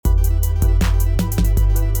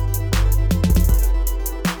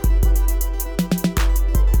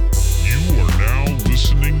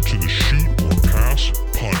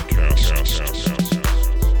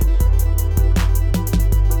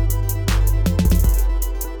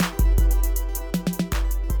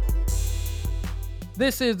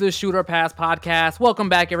This is the Shoot or Pass podcast. Welcome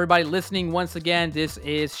back, everybody listening once again. This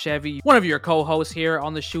is Chevy, one of your co-hosts here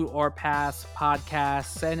on the Shoot or Pass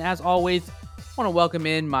podcast. And as always, I want to welcome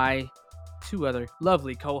in my two other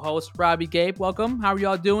lovely co-hosts, Robbie, Gabe. Welcome. How are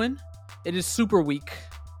y'all doing? It is Super Week.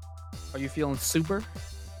 Are you feeling super?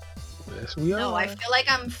 Yes, we are. No, I feel like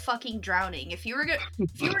I'm fucking drowning. If you were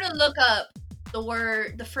to look up the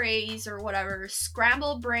word, the phrase, or whatever,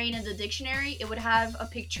 scrambled brain in the dictionary, it would have a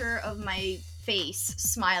picture of my face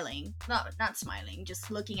smiling. Not smiling,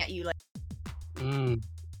 just looking at you like.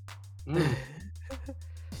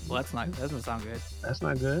 Well, that doesn't sound good. That's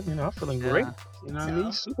not good. You know, I'm feeling great. You know what I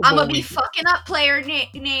mean? Super I'm Bowl gonna be week. fucking up player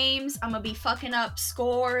names. I'm gonna be fucking up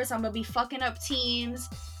scores. I'm gonna be fucking up teams.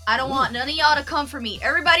 I don't want none of y'all to come for me.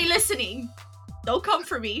 Everybody listening, don't come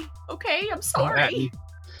for me. Okay, I'm sorry.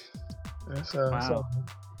 That's Wow.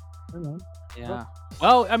 you know. Yeah.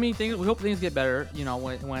 Well, I mean, we hope things get better. You know,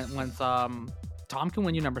 once Tom can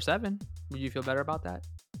win you number 7, would you feel better about that?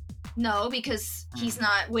 No, because he's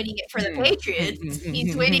not winning it for the Patriots.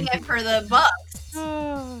 He's winning it for the Bucks.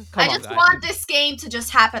 I just want this game to just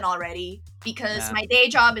happen already because my day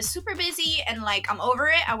job is super busy and like I'm over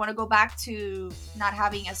it. I want to go back to not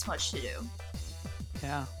having as much to do.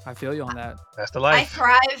 Yeah, I feel you on that. That's the I life.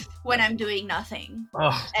 thrive when I'm doing nothing,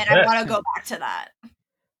 and I want to go back to that.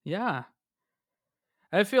 Yeah.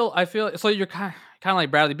 I feel so you're kind of like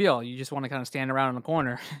Bradley Beal. You just want to kind of stand around in the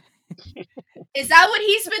corner. Is that what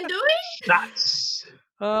he's been doing? Shots.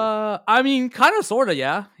 I mean, kind of, sort of,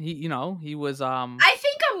 yeah. He was I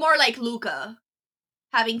think I'm more like Luca,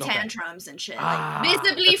 having tantrums and shit, like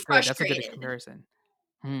visibly frustrated. That's a good comparison.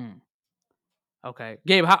 Okay,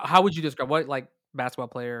 Gabe, how would you describe what like basketball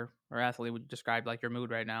player or athlete would you describe like your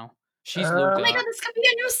mood right now? She's Luca. Oh my god, this could be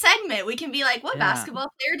a new segment. We can be like, what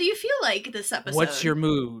basketball player do you feel like this episode? What's your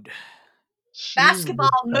mood? Basketball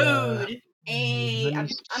mood. Hey,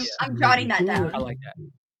 I'm jotting that down. I like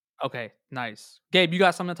that. Okay, nice. Gabe, you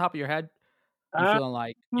got something on top of your head? You feeling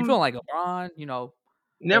like LeBron? You know,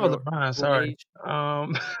 never LeBron. Sorry.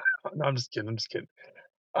 No, I'm just kidding.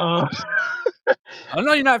 I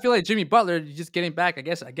know you're not feeling like Jimmy Butler. You're just getting back. I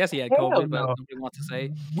guess he had COVID, but nobody wants to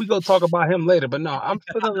say. We gonna talk about him later, but no, I'm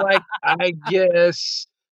feeling like I guess.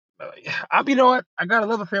 You know what? I got a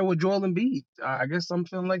love affair with Joel Embiid. I guess I'm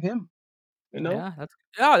feeling like him. You know?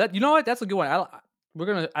 Yeah, you know what? That's a good one.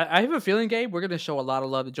 I have a feeling, Gabe, we're gonna show a lot of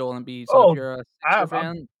love to Joel Embiid. So if you're a Sixer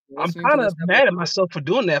fan, I'm kind of mad at myself for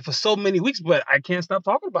doing that for so many weeks, but I can't stop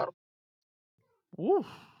talking about him. Ooh.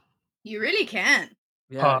 You really can't.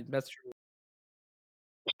 Yeah, that's true.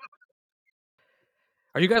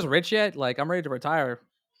 Are you guys rich yet? Like, I'm ready to retire.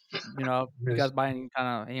 You know, you guys buying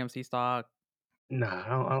kind of AMC stock?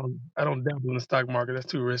 Nah, I don't dabble in the stock market. That's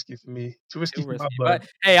too risky for me. Too risky for my blood. But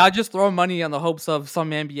hey, I'll just throw money on the hopes of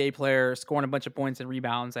some NBA player scoring a bunch of points and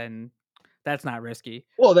rebounds, and that's not risky.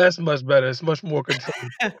 Well, that's much better. It's much more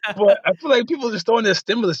controlled. But I feel like people are just throwing their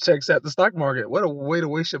stimulus checks at the stock market. What a way to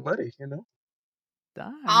waste your money, you know?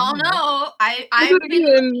 I don't know.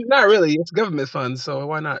 Not really. It's government funds, so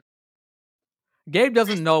why not? Gabe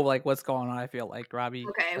doesn't know like what's going on. I feel like Robbie.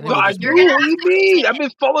 Okay, well, I do. What do you mean? I've been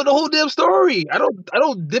following the whole damn story. I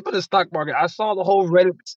don't dip in the stock market. I saw the whole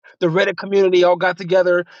Reddit community all got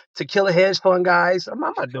together to kill a hedge fund guys. I'm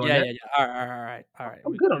not doing that. Yeah. All right.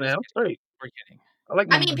 I'm good on that. I'm straight. We're kidding.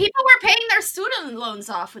 I mean, people were paying their student loans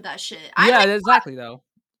off with that shit. Exactly though.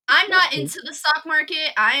 I'm not into the stock market.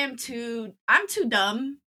 I'm too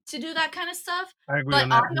dumb to do that kind of stuff. I agree but on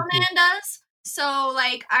that. Audio Man does. So,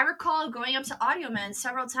 like, I recall going up to Audio Man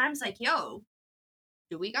several times, like, yo,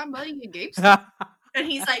 do we got money in GameStop? And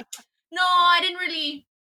he's like, no, I didn't really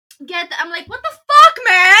get that. I'm like, what the fuck,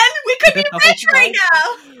 man? We could be rich right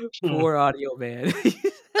now. Poor Audio Man.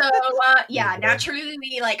 So, naturally,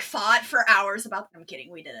 we, like, fought for hours about them. I'm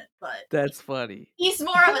kidding, we didn't, but... That's funny. He's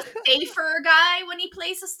more of a safer guy when he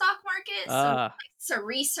plays the stock market, so he likes to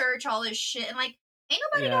research all this shit, and, like, ain't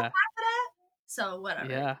nobody got time for that, so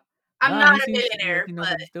whatever. Yeah. I'm not a millionaire, he knows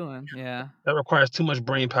what he's doing. Yeah. That requires too much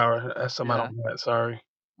brain power. That's something I don't know that. Sorry.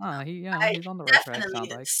 He's on the right track. Sounds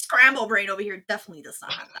like scramble brain over here definitely does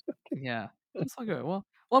not have that. Yeah, that's all good. Well,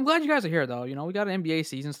 I'm glad you guys are here though. You know, we got an NBA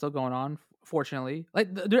season still going on. Fortunately, like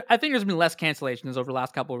I think there's been less cancellations over the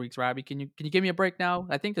last couple of weeks. Robbie, can you give me a break now?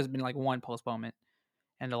 I think there's been like one postponement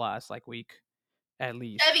in the last like week, at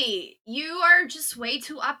least. Chevy, you are just way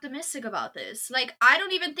too optimistic about this. Like, I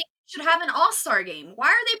don't even think we should have an All-Star game. Why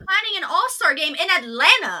are they planning an All-Star game in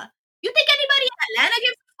Atlanta? You think anybody in Atlanta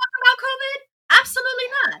gives a fuck about COVID? Absolutely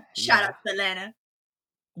not. Shout out to Atlanta.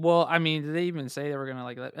 Well, I mean, did they even say they were gonna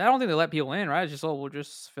I don't think they let people in, right? It's just we'll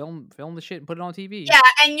just film the shit and put it on TV. Yeah,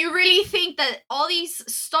 and you really think that all these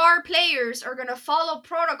star players are gonna follow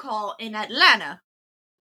protocol in Atlanta?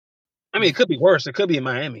 I mean, it could be worse. It could be in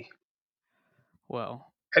Miami.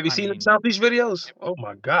 Well, have you seen the South Beach videos? Oh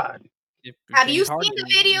my God! Have you seen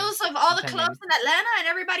the videos of all the clubs in Atlanta and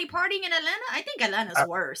everybody partying in Atlanta? I think Atlanta's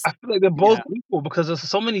worse. I feel like they're both equal because there's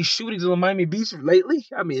so many shootings on Miami Beach lately.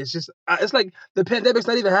 I mean, it's just it's like the pandemic's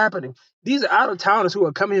not even happening. These are out of towners who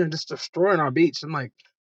are coming here and just destroying our beach. I'm like,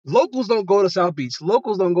 locals don't go to South Beach.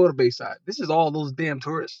 Locals don't go to Bayside. This is all those damn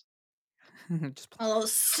tourists. Just all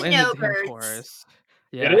those snowbirds.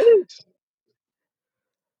 Yeah. It is.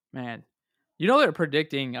 Man. You know they're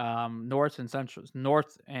predicting north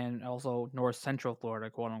and also north central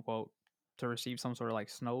Florida, quote unquote, to receive some sort of like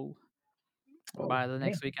snow by the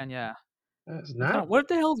next weekend. Yeah. That's not. What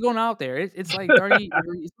the hell's going out there? It's like 30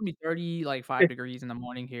 degrees. It's gonna be 30, like 5 degrees in the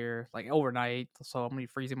morning here, like overnight. So I'm gonna be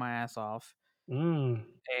freezing my ass off. And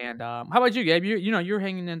how about you, Gabe? You're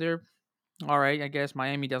hanging in there. All right, I guess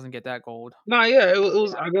Miami doesn't get that cold. Nah, yeah, it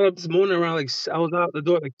was. I got up this morning around I was out the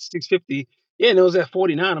door at 6:50. Yeah, and it was at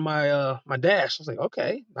 49 on my dash. I was like,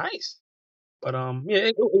 okay, nice. But yeah,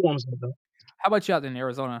 it warms up though. How about you out in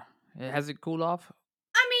Arizona? Has it cooled off?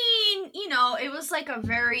 I mean, it was like a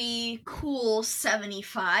very cool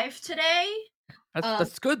 75 today.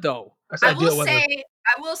 That's good though. I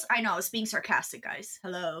know it's being sarcastic, guys.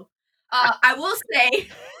 Hello. I will say,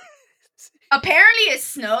 apparently it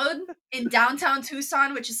snowed in downtown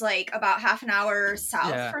Tucson, which is like about half an hour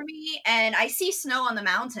south from me, and I see snow on the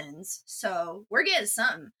mountains, so we're getting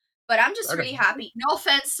something. But I'm just really happy. No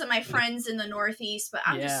offense to my friends in the Northeast, but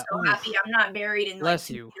I'm just so happy I'm not buried in like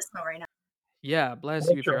 2 feet of snow right now. Yeah, bless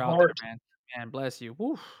you if you're out there, man. Man, bless you.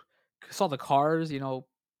 Woo. Saw the cars,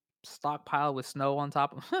 stockpile with snow on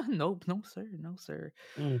top of Nope, no sir.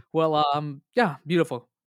 Well, yeah, beautiful.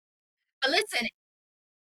 But listen,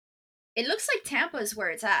 it looks like Tampa is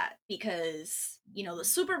where it's at because, the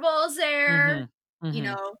Super Bowl's there,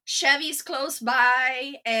 Chevy's close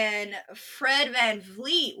by, and Fred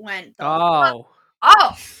VanVleet went the fuck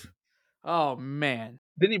off. Oh, man.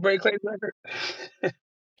 Didn't he break Clay's record?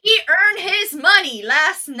 He earned his money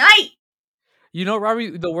last night.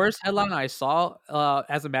 Robbie, the worst headline I saw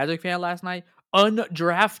as a Magic fan last night,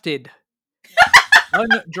 undrafted.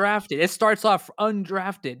 Undrafted. It starts off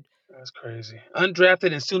undrafted. That's crazy.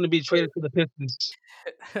 Undrafted and soon to be traded to the Pistons.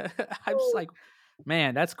 I'm just like,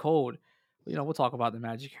 man, that's cold. We'll talk about the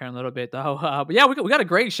Magic here in a little bit, though. But yeah, we got a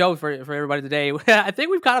great show for everybody today. I think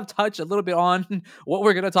we've kind of touched a little bit on what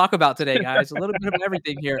we're going to talk about today, guys. A little bit of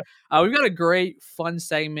everything here. We've got a great, fun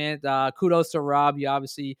segment. Kudos to Rob. You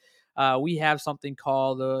obviously, we have something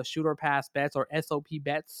called the Shoot or Pass Bets or SOP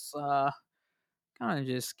Bets. Kind of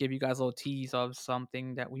just give you guys a little tease of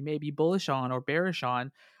something that we may be bullish on or bearish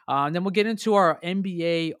on. And then we'll get into our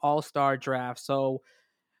NBA All-Star Draft. So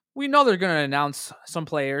we know they're going to announce some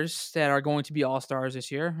players that are going to be All-Stars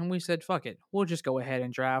this year. And we said, fuck it. We'll just go ahead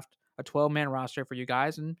and draft a 12-man roster for you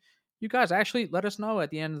guys. And you guys actually let us know at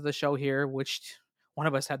the end of the show here which one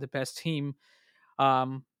of us had the best team.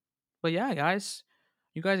 But yeah, guys.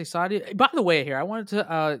 You guys excited? By the way, here, I wanted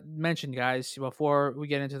to mention, guys, before we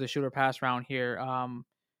get into the shooter pass round here.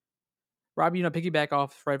 Robbie, piggyback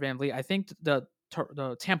off Fred VanVleet. I think the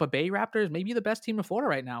Tampa Bay Raptors may be the best team in Florida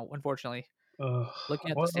right now, unfortunately.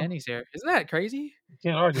 Looking at the standings here. Isn't that crazy? You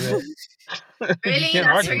can't argue that. Really?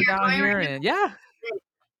 That's where you're going here and yeah.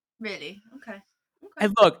 Really? Okay.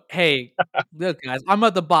 And look, guys, I'm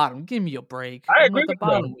at the bottom. Give me a break. I agree with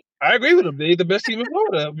them. I agree with them. They're the best team in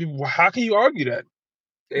Florida. I mean, how can you argue that?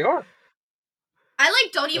 They are. I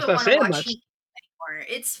don't even want to watch Heat anymore.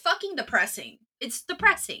 It's fucking depressing. It's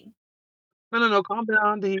depressing. No. Calm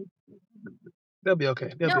down. They'll be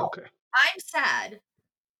okay. They'll be okay. I'm sad.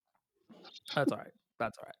 That's all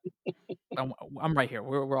right. I'm right here.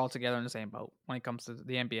 We're all together in the same boat when it comes to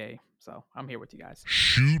the NBA. So I'm here with you guys.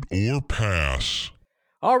 Shoot or pass.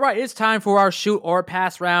 All right, it's time for our shoot or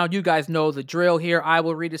pass round. You guys know the drill here. I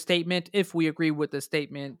will read a statement. If we agree with the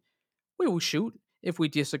statement, we will shoot. If we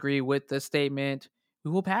disagree with the statement,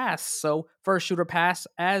 we will pass. So first shoot or pass,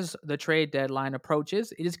 as the trade deadline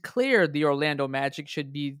approaches, it is clear the Orlando Magic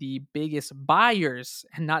should be the biggest buyers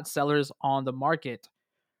and not sellers on the market.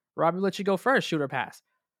 Robbie, let you go first. Shoot or pass?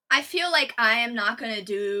 I feel like I am not going to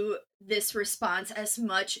do this response as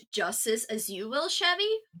much justice as you will, Chevy,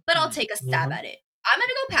 but I'll take a stab at it. I'm going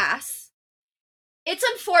to go pass. It's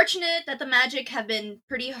unfortunate that the Magic have been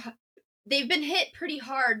they've been hit pretty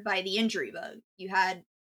hard by the injury bug.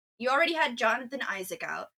 You already had Jonathan Isaac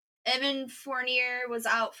out. Evan Fournier was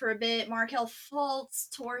out for a bit. Markelle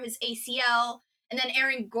Fultz tore his ACL. and then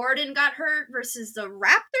Aaron Gordon got hurt versus the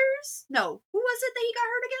Raptors. No, who was it that he got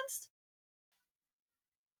hurt against?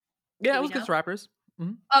 Yeah, it was against Raptors.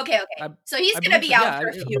 Mm-hmm. Okay. So he's gonna be out for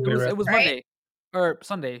a few. It was right? Monday or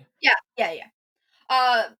Sunday. Yeah.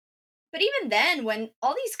 But even then, when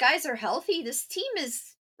all these guys are healthy, this team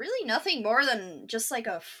is really nothing more than just like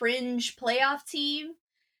a fringe playoff team.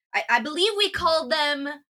 I believe we called them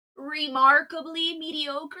remarkably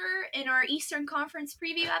mediocre in our Eastern Conference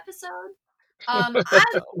preview episode. I've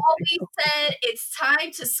always said it's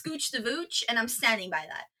time to scooch the Vooch, and I'm standing by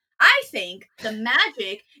that. I think the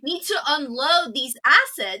Magic need to unload these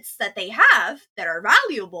assets that they have that are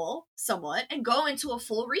valuable somewhat and go into a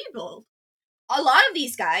full rebuild. A lot of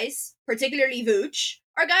these guys, particularly Vooch,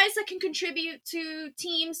 are guys that can contribute to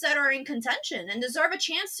teams that are in contention and deserve a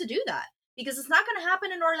chance to do that, because it's not going to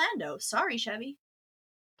happen in Orlando. Sorry, Chevy.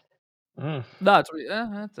 No, that's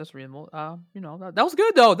reasonable. That was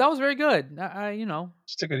good though. That was very good.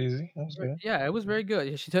 Just took it easy. That was good. Yeah, it was very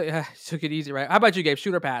good. She took it easy, right? How about you, Gabe?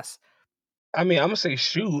 Shoot or pass? I mean, I'm gonna say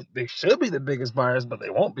shoot. They should be the biggest buyers, but they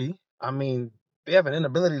won't be. I mean, they have an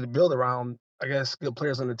inability to build around, I guess, good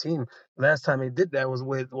players on the team. Last time they did that was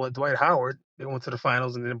with Dwight Howard. They went to the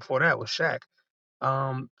finals, and then before that was Shaq.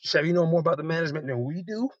 Shaq, you know more about the management than we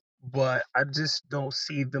do, but I just don't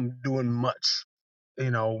see them doing much,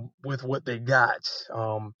 with what they got.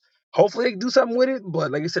 Hopefully they can do something with it,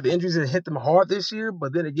 but like I said, the injuries have hit them hard this year.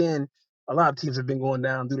 But then again, a lot of teams have been going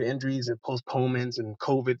down due to injuries and postponements and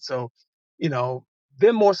COVID. So,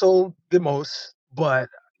 they're more so than most, but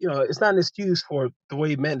it's not an excuse for the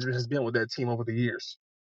way management has been with that team over the years.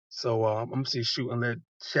 So I'm gonna say shoot and let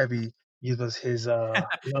Chevy give us his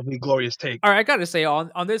lovely, glorious take. All right, I gotta say on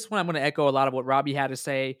this one, I'm gonna echo a lot of what Robbie had to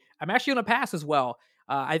say. I'm actually gonna pass as well.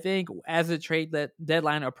 I think as the trade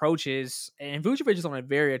deadline approaches, and Vucevic is on a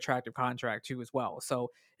very attractive contract too as well.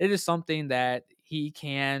 So it is something that he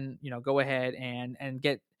can, go ahead and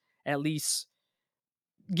get at least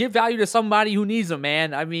give value to somebody who needs them,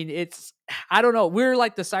 man. I mean, I don't know. We're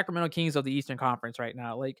like the Sacramento Kings of the Eastern Conference right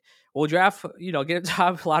now. Like, we'll draft, get a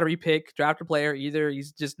top lottery pick, draft a player. Either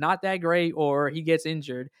he's just not that great or he gets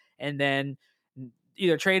injured, and then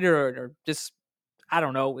either trade or just, I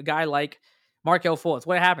don't know, a guy like Markelle Fultz.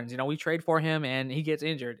 What happens? We trade for him and he gets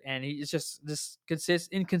injured, and it's just this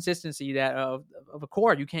inconsistency that of a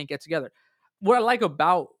core you can't get together. What I like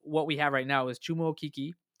about what we have right now is Chuma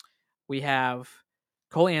Okeke. We have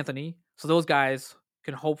Cole Anthony. So those guys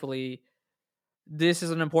can hopefully, this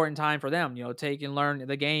is an important time for them, take and learn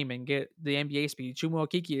the game and get the NBA speed. Chuma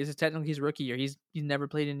Okeke, this is technically his rookie year. He's never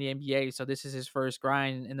played in the NBA, so this is his first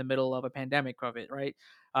grind in the middle of a pandemic of it, right?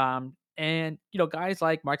 And guys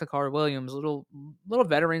like Michael Carter Williams, little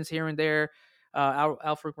veterans here and there,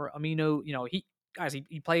 Alfred Aminu,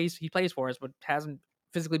 he plays for us, but hasn't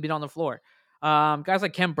physically been on the floor. Guys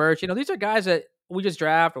like Khem Birch, these are guys that we just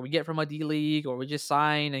draft or we get from a D League or we just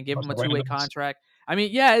sign and give them a 2-way contract. I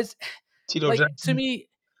mean, yeah, it's Tito like, to me,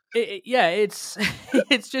 it's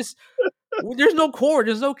it's just there's no core,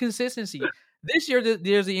 there's no consistency. This year,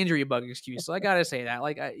 there's the injury bug excuse, so I gotta say that.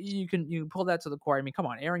 Like, you can pull that to the core. I mean, come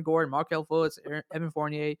on, Aaron Gordon, Markelle Fultz, Evan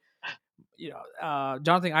Fournier,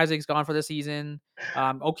 Jonathan Isaac's gone for the season.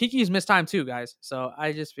 Okeke's missed time too, guys. So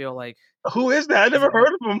I just feel like, who is that? I never heard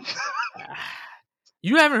of him.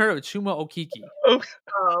 You haven't heard of Chuma Okeke?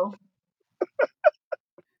 Oh.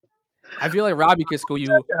 I feel like Robbie could school you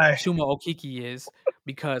Chuma Okeke is,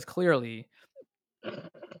 because clearly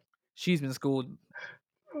she's been schooled.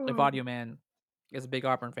 If Audio Man is a big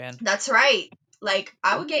Auburn fan. That's right. Like,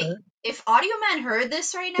 I would get, if Audio Man heard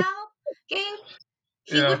this right now, Gabe,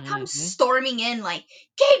 he would come storming in like,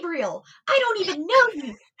 Gabriel, I don't even know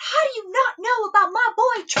you. How do you not know about my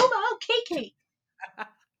boy Chuma Okeke?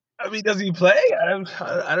 I mean, does he play? I never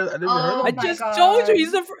heard of him. I just told you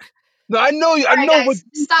he's the. No, I know you. I know guys, what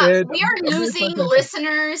you stop. said. We are losing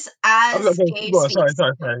listeners as Gabe speaks.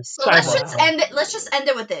 Sorry. So let's just end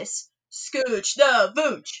it with this. Scooch the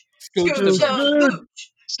Vooch. Scooch the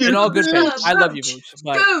Vooch. In all good faith, I love you, Vooch.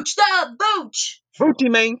 Scooch the Vooch.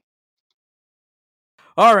 Voochie, man.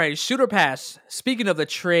 All right, shoot or pass. Speaking of the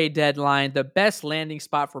trade deadline, the best landing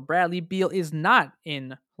spot for Bradley Beal is not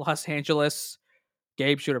in Los Angeles.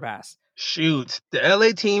 Gabe, shoot or pass? Shoot. The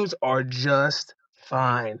LA teams are just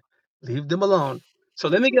fine. Leave them alone. So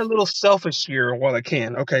let me get a little selfish here while I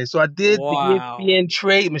can. Okay, so I did the ESPN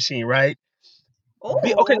trade machine, right? Oh.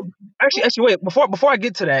 Okay, actually, wait. Before I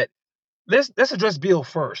get to that, let's address Beal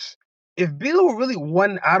first. If Beal really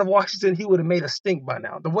won out of Washington, he would have made a stink by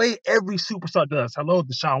now. The way every superstar does. Hello,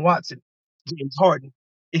 Deshaun Watson, James Harden.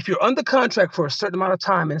 If you're under contract for a certain amount of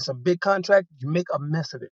time and it's a big contract, you make a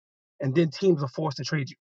mess of it. And then teams are forced to trade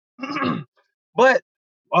you. But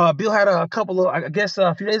Bill had a couple of, I guess,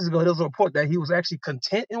 a few days ago, there was a report that he was actually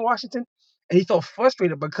content in Washington, and he felt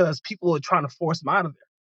frustrated because people were trying to force him out of there.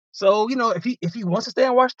 So if he wants to stay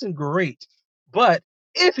in Washington, great. But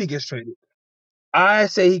if he gets traded, I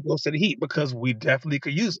say he goes to the Heat because we definitely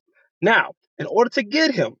could use him. Now, in order to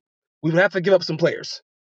get him, we would have to give up some players.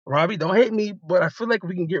 Robbie, don't hate me, but I feel like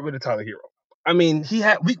we can get rid of Tyler Hero. I mean,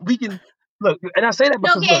 we can look, and I say that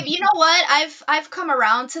No, because Gabe, look. you know what? I've come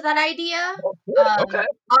around to that idea. Okay.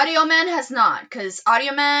 Audio Man has not, because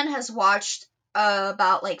Audio Man has watched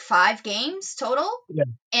about like 5 games total, Yeah.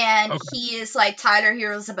 and Okay. he is like Tyler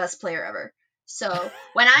Hero's the best player ever. So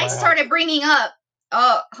when I Wow. started bringing up,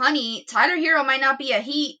 oh honey, Tyler Hero might not be a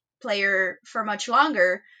Heat player for much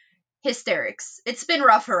longer, hysterics. It's been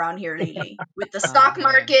rough around here lately with the stock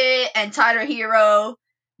market and Tyler Hero.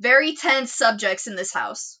 Very tense subjects in this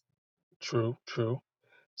house. True.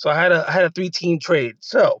 So I had a 3-team trade.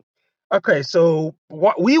 So, okay, so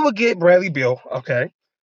we would get Bradley Beal. Okay,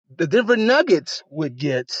 the Denver Nuggets would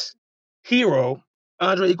get Hero,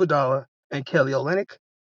 Andre Iguodala, and Kelly Olynyk.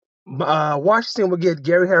 Washington would get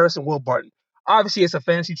Gary Harris and Will Barton. Obviously, it's a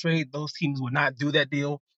fantasy trade. Those teams would not do that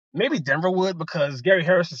deal. Maybe Denver would because Gary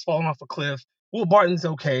Harris is falling off a cliff. Will Barton's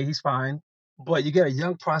okay. He's fine. But you get a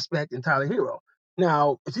young prospect in Tyler Hero.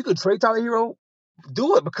 Now, if you could trade Tyler Hero,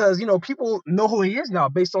 do it because people know who he is now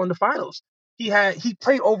based on the finals. He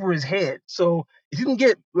played over his head. So if you can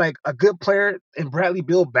get like a good player and Bradley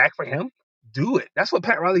Beal back for him, do it. That's what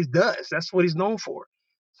Pat Riley does. That's what he's known for.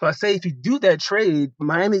 So I say if you do that trade,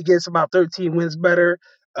 Miami gets about 13 wins better.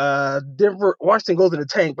 Washington goes in the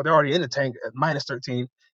tank, but they're already in the tank at minus 13.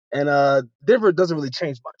 And Denver doesn't really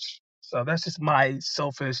change much. So that's just my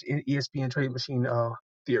selfish ESPN trade machine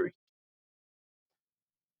theory.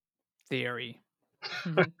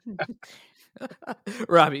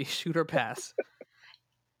 Robbie, shoot or pass?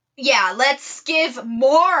 Yeah, let's give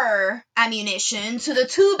more ammunition to the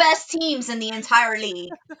 2 best teams in the entire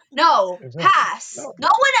league. No, pass. No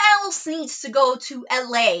one else needs to go to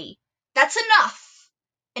LA. That's enough.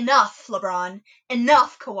 Enough, LeBron.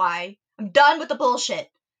 Enough, Kawhi. I'm done with the bullshit.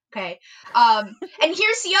 Okay. And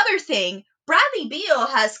here's the other thing. Bradley Beal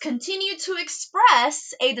has continued to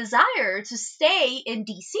express a desire to stay in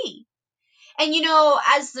DC. And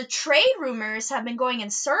as the trade rumors have been going in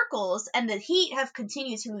circles and the Heat have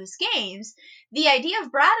continued to lose games, the idea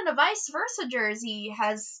of Brad in a vice versa jersey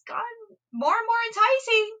has gotten more and more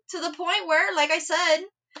enticing to the point where, like I said,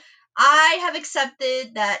 I have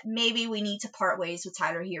accepted that maybe we need to part ways with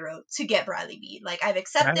Tyler Hero to get Bradley Beal. Like, I've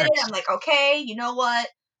accepted it. I'm like, okay, you know what?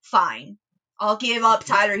 Fine. I'll give up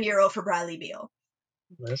Tyler Hero for Bradley Beal.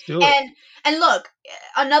 Let's do it. And look,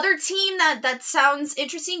 another team that sounds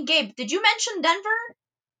interesting. Gabe, did you mention Denver?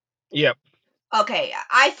 Yep. Okay,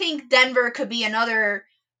 I think Denver could be another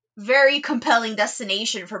very compelling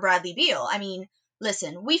destination for Bradley Beal. I mean,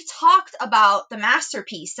 listen, we've talked about the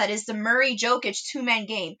masterpiece that is the Murray Jokic 2-man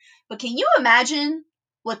game, but can you imagine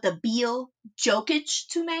what the Beal Jokic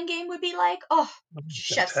 2-man game would be like? Oh,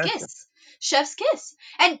 chef's kiss. Chef's kiss.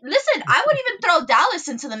 And listen, I would even throw Dallas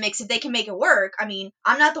into the mix if they can make it work. I mean,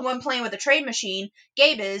 I'm not the one playing with the trade machine,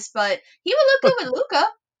 Gabe is, but he would look good with Luka.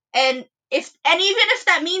 And even if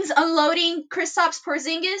that means unloading Kristaps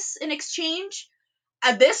Porzingis in exchange,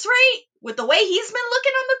 at this rate, with the way he's been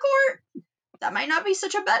looking on the court, that might not be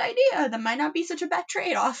such a bad idea. That might not be such a bad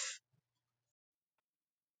trade-off.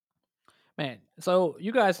 Man, so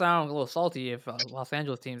you guys sound a little salty if Los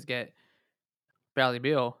Angeles teams get Bradley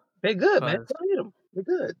Beal. They're good, man. They're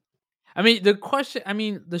good. I mean,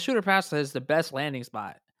 the shooter pass is the best landing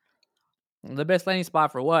spot. The best landing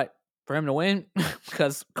spot for what? For him to win?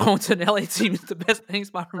 Because going to an LA team is the best landing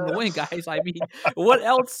spot for him to win, guys. I mean, what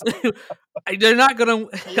else? They're not going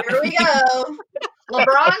to... Here we go.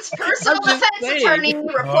 LeBron's personal defense attorney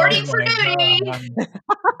reporting for duty.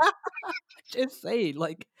 Just saying,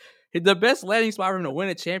 like, the best landing spot for him to win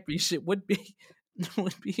a championship would be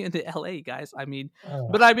in the LA, guys. I mean,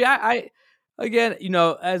 but I mean, I again,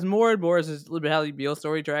 as more and more as this Bradley Beal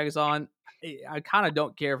story drags on, I kind of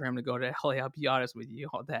don't care for him to go to LA. I'll be honest with you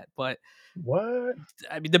on that. But what?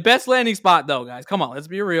 I mean, the best landing spot, though, guys, come on, let's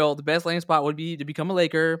be real. The best landing spot would be to become a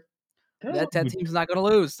Laker. That team's not going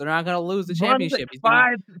to lose. They're not going to lose the championship. He's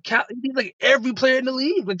like every player in the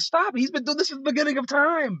league. Like, stop. He's been doing this since the beginning of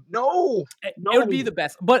time. No. It would be the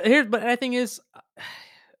best. But the thing is,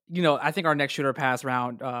 I think our next shooter pass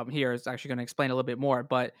round here is actually going to explain a little bit more.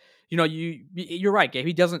 But you're right,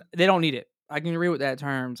 Gabe. They don't need it. I can agree with that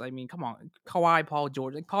terms. I mean, come on, Kawhi, Paul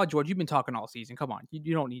George. Like, Paul George, you've been talking all season. Come on,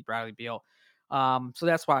 you don't need Bradley Beal. So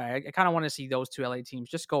that's why I kind of want to see those 2 LA teams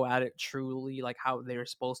just go at it truly, like how they're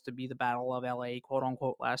supposed to be the battle of LA, quote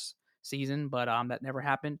unquote, last season, but that never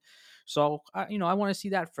happened. So I want to see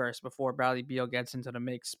that first before Bradley Beal gets into the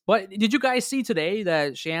mix. But did you guys see today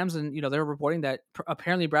that Shams and they're reporting that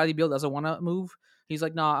apparently Bradley Beal doesn't want to move? He's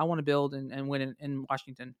like, no, I want to build and win in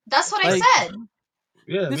Washington. That's what I said.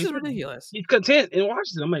 Yeah, this is ridiculous. He's content in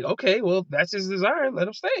Washington. I'm like, okay, well, that's his desire. Let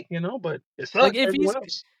him stay, But it's like if everyone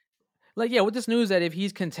else. Like, yeah, with this news that if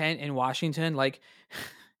he's content in Washington, like,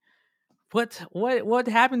 what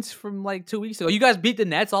happens from like 2 weeks ago? You guys beat the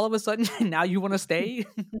Nets all of a sudden, and now you want to stay?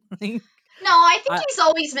 No, I think he's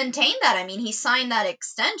always maintained that. I mean, he signed that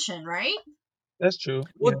extension, right? That's true.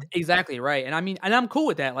 Well, yeah. Exactly right, and I mean, and I'm cool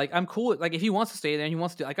with that. Like, I'm cool. Like, if he wants to stay there, and he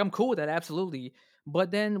wants to. Like, I'm cool with that, absolutely.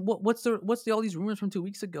 But then, what's all these rumors from 2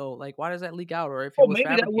 weeks ago? Like, why does that leak out? Or if it was maybe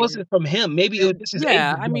fabricated? that wasn't from him. Maybe it was just his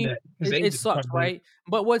agent. I mean, it sucks, right?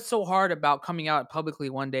 But what's so hard about coming out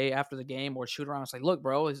publicly one day after the game or shoot around and say, "Look,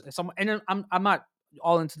 bro," is someone? And I'm not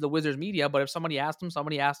all into the Wizards media, but if somebody asked him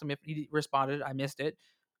if he responded, I missed it.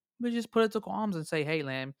 But just put it to Qualms and say, "Hey,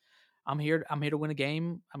 Lamb, I'm here to win a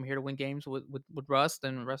game. I'm here to win games with Rust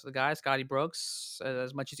and the rest of the guys, Scotty Brooks,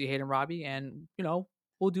 as much as you hate him, Robbie, and we'll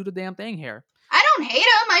do the damn thing here." I don't hate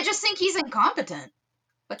him. I just think he's incompetent.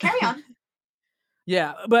 But carry on.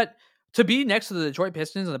 Yeah, but to be next to the Detroit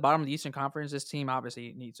Pistons at the bottom of the Eastern Conference, this team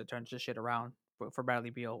obviously needs to turn this shit around for Bradley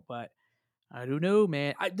Beal. But I don't know,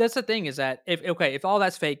 man. That's the thing is that if all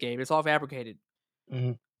that's fake, Gabe, it's all fabricated,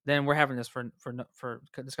 then we're having this for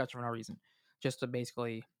discussion for no reason, just to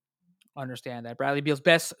basically understand that Bradley Beal's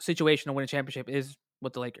best situation to win a championship is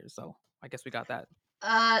with the Lakers. So I guess we got that.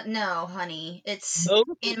 No, honey, it's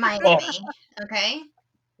in Miami. Okay.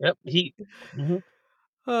 Yep.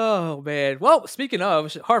 Oh man. Well, speaking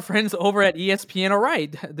of our friends over at ESPN, all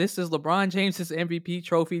right, this is LeBron James's MVP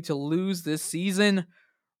trophy to lose this season.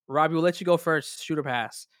 Robbie, we'll let you go first. Shoot or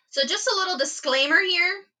pass. So just a little disclaimer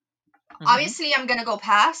here. Obviously, I'm going to go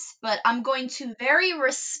pass, but I'm going to very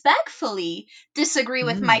respectfully disagree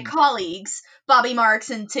with my colleagues, Bobby Marks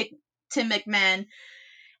and Tim McMahon.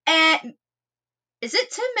 And is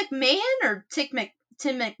it Tim McMahon or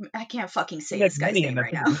I can't fucking say this guy's name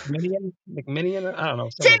right now. McMinion? I don't know.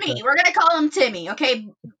 Timmy. We're going to call him Timmy, okay?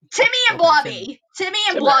 Timmy and Blobby. Timmy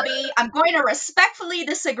and Blobby. I'm going to respectfully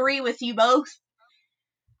disagree with you both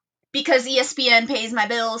because ESPN pays my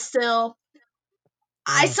bills still.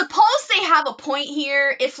 I suppose they have a point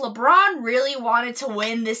here. If LeBron really wanted to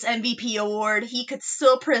win this MVP award, he could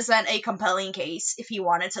still present a compelling case if he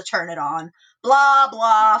wanted to turn it on. Blah,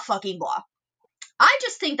 blah, fucking blah. I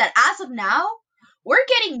just think that as of now, we're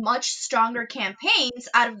getting much stronger campaigns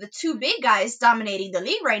out of the two big guys dominating the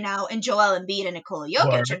league right now in Joel Embiid and Nikola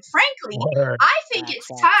Jokic. And frankly, I think it's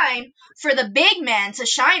time for the big man to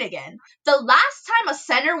shine again. The last time a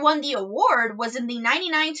center won the award was in the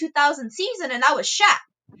 99-2000 season, and that was Shaq.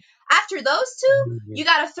 After those two, you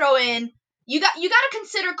got to throw in, you got to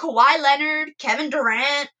consider Kawhi Leonard, Kevin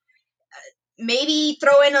Durant, maybe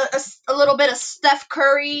throw in a little bit of Steph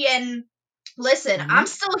Curry, and listen, I'm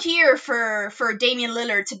still here for Damian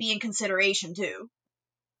Lillard to be in consideration too.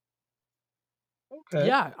 Okay.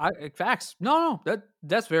 Yeah, facts. No,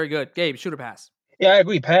 that's very good. Gabe, shoot or pass? Yeah, I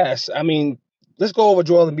agree. Pass. I mean, let's go over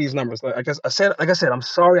Joel Embiid's numbers. Like I said, I'm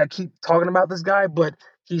sorry I keep talking about this guy, but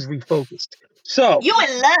he's refocused. So you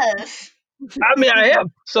in love. I mean, I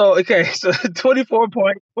am. So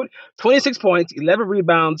 26 points, 11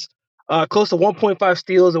 rebounds, close to 1.5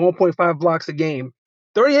 steals and 1.5 blocks a game.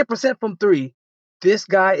 38% from three. This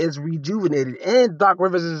guy is rejuvenated, and Doc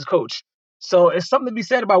Rivers is his coach. So it's something to be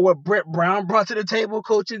said about what Brett Brown brought to the table,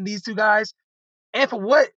 coaching these two guys. And for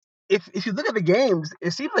what, if you look at the games,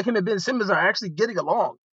 it seems like him and Ben Simmons are actually getting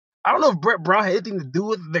along. I don't know if Brett Brown had anything to do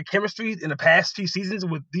with the chemistry in the past few seasons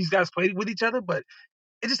with these guys playing with each other, but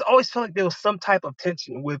it just always felt like there was some type of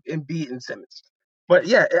tension with Embiid and Simmons. But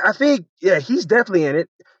yeah, I think, he's definitely in it.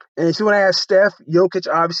 And if you want to ask Steph,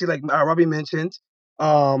 Jokic, obviously, like Robbie mentioned,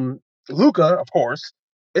 Luka, of course,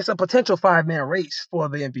 it's a potential 5-man race for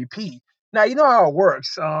the MVP. Now, you know how it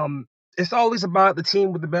works. It's always about the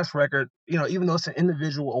team with the best record, even though it's an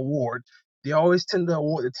individual award. They always tend to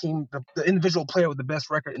award the team, the individual player with the best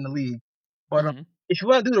record in the league. But if you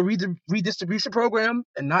want to do the redistribution program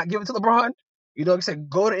and not give it to LeBron, like I said,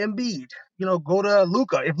 go to Embiid, go to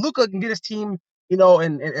Luka. If Luka can get his team,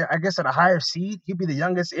 and I guess at a higher seed, he'd be the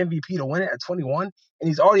youngest MVP to win it at 21. And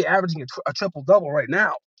he's already averaging a triple-double right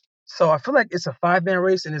now. So I feel like it's a 5-man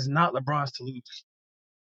race, and it's not LeBron's to lose.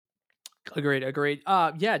 Agreed.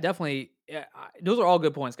 Yeah, definitely. Yeah, those are all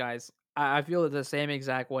good points, guys. I feel the same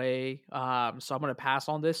exact way. So I'm gonna pass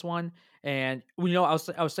on this one. And I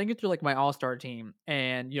was thinking through like my all-star team,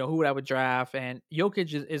 and who I would draft, and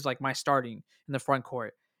Jokic is like my starting in the front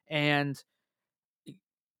court. And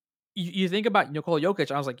you think about Nikola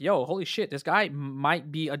Jokic, I was like, yo, holy shit, this guy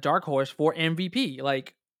might be a dark horse for MVP.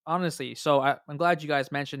 Like, honestly. So I'm glad you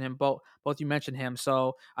guys mentioned him. Both you mentioned him.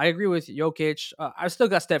 So I agree with Jokic. I still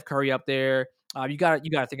got Steph Curry up there. You got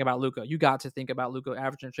to think about Luka. You got to think about Luka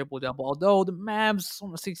averaging a triple double. Although the Mavs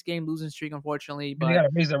on a 6-game losing streak, unfortunately, They but got to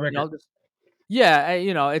raise that record. Yeah,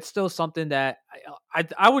 it's still something that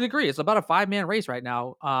I would agree. It's about a 5-man race right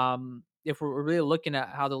now. If we're really looking at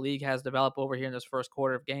how the league has developed over here in this first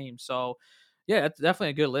quarter of games, so yeah, it's definitely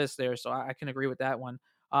a good list there. So I can agree with that one.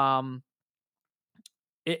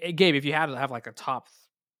 Gabe, if you had to have like a top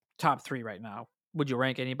 3 right now, would you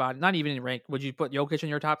rank anybody? Not even rank. Would you put Jokic in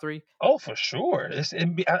your top 3? Oh, for sure. I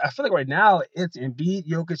feel like right now it's Embiid,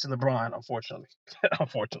 Jokic, and LeBron. Unfortunately.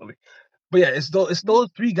 But yeah, it's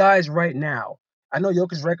those 3 guys right now. I know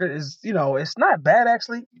Jokic's record is, it's not bad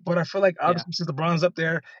actually, but I feel like Yeah. obviously since LeBron's up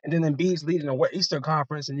there and then Embiid's leading the Eastern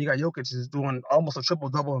Conference and you got Jokic is doing almost a triple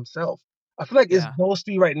double himself. I feel like it's Yeah. those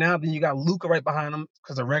 3 right now. Then you got Luka right behind him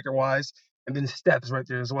because of record wise, and then Steph is right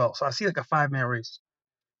there as well. So I see like a 5-man race.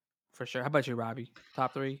 For sure. How about you, Robbie?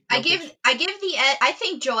 Top 3? I give the edge. I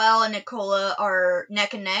think Joel and Nikola are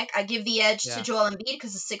neck and neck. I give the edge to Joel Embiid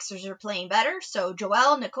because the Sixers are playing better. So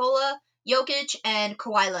Joel, Nikola, Jokic, and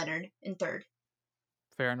Kawhi Leonard in third.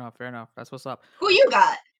 Fair enough. That's what's up. Who you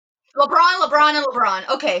got? LeBron, and LeBron.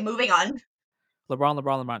 Okay, moving on.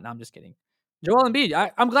 LeBron. No, I'm just kidding. Joel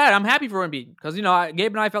Embiid. I'm glad. I'm happy for Embiid because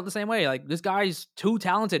Gabe and I felt the same way. Like, this guy's too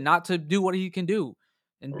talented not to do what he can do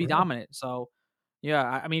and be dominant. So yeah,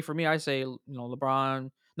 I mean, for me, I say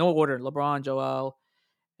LeBron. No order: LeBron, Joel,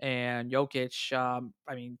 and Jokic.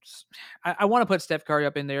 I mean, I want to put Steph Curry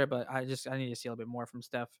up in there, but I need to see a little bit more from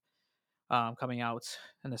Steph coming out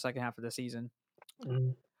in the second half of the season.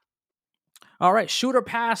 Mm-hmm. All right, shoot or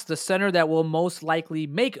pass, the center that will most likely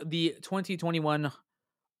make the 2021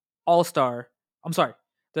 All-Star. I'm sorry,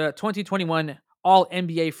 the 2021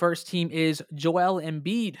 All-NBA first team is Joel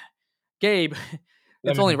Embiid. Gabe,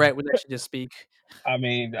 it's only right we let you just speak. I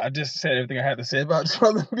mean, I just said everything I had to say about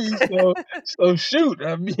Joel Embiid, so shoot.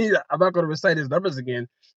 I mean, I'm not going to recite his numbers again,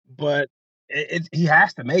 but he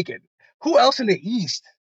has to make it. Who else in the East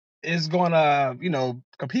is going to,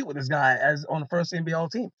 compete with this guy as on the first NBA All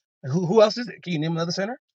team? Who else is it? Can you name another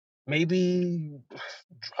center? Maybe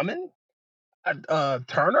Drummond?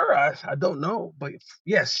 Turner? I don't know, but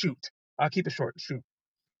yes, shoot. I'll keep it short. Shoot.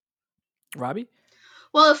 Robbie?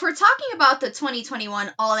 Well, if we're talking about the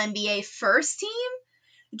 2021 All-NBA first team,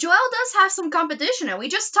 Joel does have some competition, and we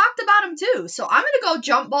just talked about him too. So I'm going to go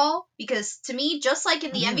jump ball because, to me, just like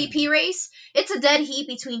in the MVP race, it's a dead heat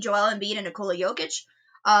between Joel Embiid and Nikola Jokic.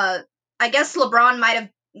 I guess LeBron might have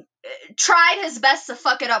tried his best to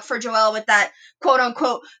fuck it up for Joel with that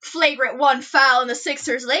quote-unquote flagrant 1 foul in the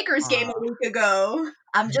Sixers-Lakers game a week ago.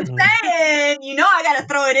 I'm just saying, I got to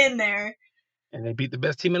throw it in there. And they beat the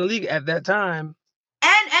best team in the league at that time.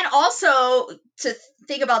 And also, to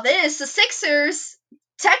think about this, the Sixers,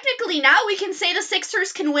 technically now we can say the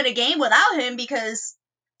Sixers can win a game without him because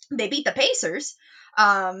they beat the Pacers.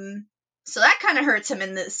 So that kind of hurts him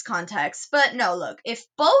in this context. But no, look, if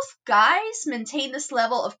both guys maintain this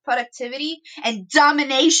level of productivity and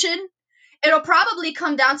domination, it'll probably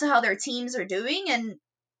come down to how their teams are doing. And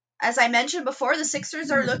as I mentioned before, the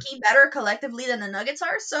Sixers are looking better collectively than the Nuggets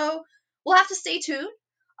are. So we'll have to stay tuned.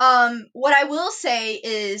 What I will say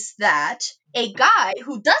is that a guy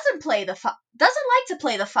who doesn't like to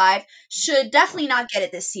play the 5 should definitely not get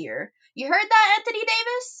it this year. You heard that, Anthony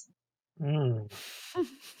Davis?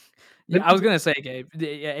 Yeah, I was gonna say, Gabe.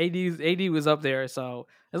 AD was up there, so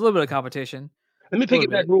there's a little bit of competition. Let me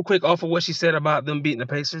piggyback real quick off of what she said about them beating the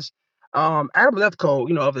Pacers. Adam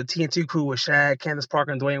Lefkoe, of the TNT crew with Shaq, Candace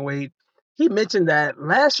Parker, and Dwayne Wade, he mentioned that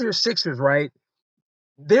last year's Sixers, right?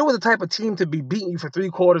 They were the type of team to be beating you for 3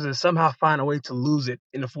 quarters and somehow find a way to lose it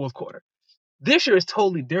in the fourth quarter. This year is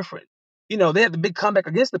totally different. They had the big comeback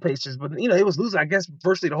against the Pacers, but it was losing, I guess,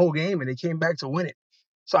 virtually the whole game, and they came back to win it.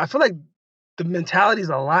 So I feel like the mentality is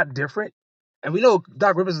a lot different. And we know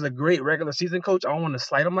Doc Rivers is a great regular season coach. I don't want to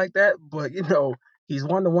slight him like that, but he's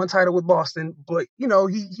won the 1 title with Boston. But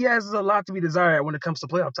he has a lot to be desired when it comes to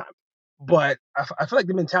playoff time. But I feel like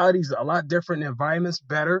the mentality is a lot different. The environment's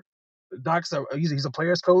better. Doc's he's a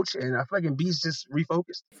player's coach, and I feel like Embiid's just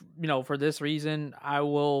refocused. For this reason,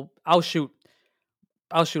 I'll shoot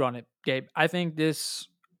on it, Gabe. I think Embiid,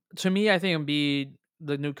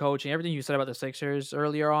 the new coach, and everything you said about the Sixers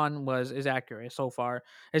earlier on is accurate so far.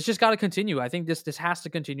 It's just got to continue. I think this has to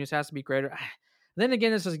continue. This has to be greater. Then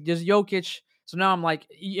again, this is just Jokic. So now I'm like,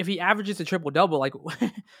 if he averages a triple double, like, what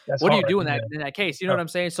do you do in that case? You know what I'm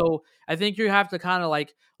saying? So I think you have to kind of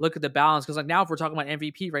like look at the balance because like now if we're talking about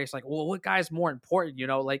MVP race, like, well, what guy's more important?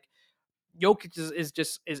 Like Jokic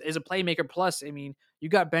is a playmaker. Plus, I mean, you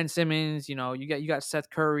got Ben Simmons, you got Seth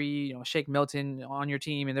Curry, Shake Milton on your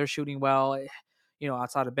team, and they're shooting well,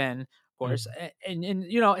 outside of Ben, of course. Mm-hmm. And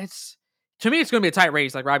it's, to me, it's going to be a tight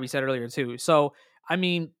race, like Robbie said earlier too. So, I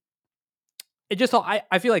mean,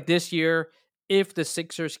 I feel like this year, if the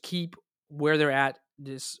Sixers keep where they're at,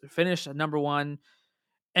 just finish at number one,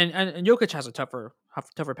 and Jokic has a tougher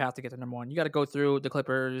path to get to number one. You got to go through the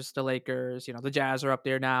Clippers, the Lakers, the Jazz are up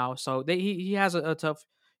there now. So he has a tough,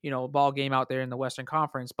 ball game out there in the Western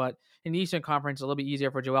Conference, but in the Eastern Conference, it's a little bit easier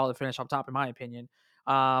for Joel to finish up top, in my opinion.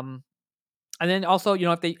 And then also,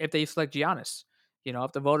 if they select Giannis,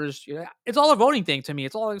 if the voters, it's all a voting thing to me.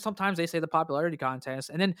 It's all, sometimes they say the popularity contest.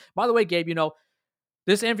 And then, by the way, Gabe,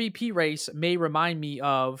 this MVP race may remind me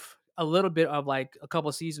of a little bit of like a couple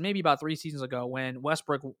of seasons, maybe about 3 seasons ago, when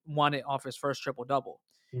Westbrook won it off his first triple-double.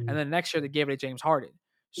 Mm-hmm. And then next year they gave it to James Harden.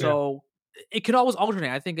 So it could always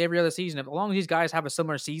alternate. I think every other season, as long as these guys have a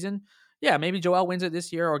similar season, maybe Joel wins it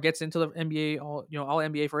this year or gets into the NBA, all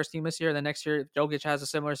NBA first team this year. Then next year, if Jokic has a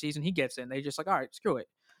similar season, he gets in. They just like, all right, screw it.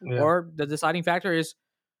 Yeah. Or the deciding factor is,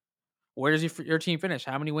 where does your team finish?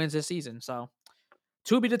 How many wins this season? So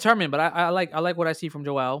to be determined, but I like what I see from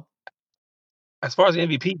Joel. As far as the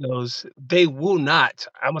MVP goes, they will not.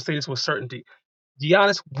 I'm gonna say this with certainty.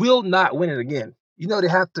 Giannis will not win it again. They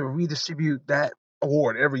have to redistribute that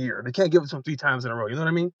award every year. They can't give it to him 3 times in a row. You know what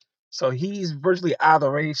I mean? So he's virtually out of the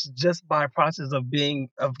race just by process of winning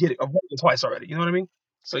twice already. You know what I mean?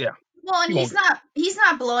 So yeah. Well, and he's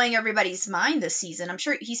not blowing everybody's mind this season. I'm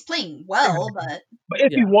sure he's playing well, but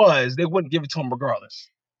if he was, they wouldn't give it to him regardless.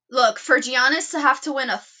 Look, for Giannis to have to win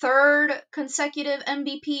a 3rd consecutive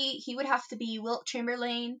MVP, he would have to be Wilt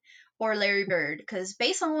Chamberlain or Larry Bird, because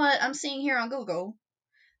based on what I'm seeing here on Google,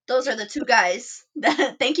 those are the 2 guys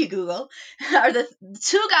that, thank you Google, are the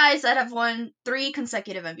 2 guys that have won 3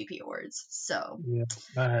 consecutive MVP awards. So yeah,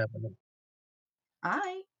 not happening.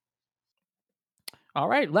 All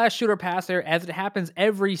right, last shooter passer. As it happens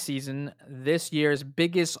every season, this year's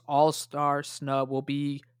biggest all-star snub will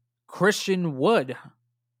be Christian Wood.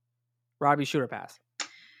 Robbie, shooter pass.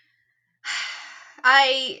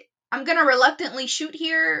 I'm gonna reluctantly shoot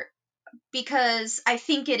here because I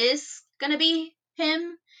think it is gonna be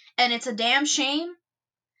him, and it's a damn shame.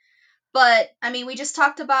 But I mean, we just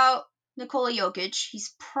talked about Nikola Jokic.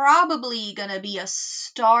 He's probably gonna be a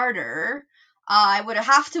starter. I would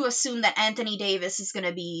have to assume that Anthony Davis is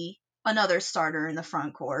gonna be another starter in the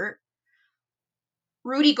front court.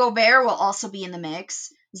 Rudy Gobert will also be in the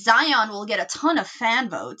mix. Zion will get a ton of fan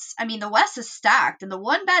votes. I mean, the West is stacked. And the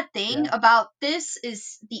one bad thing about this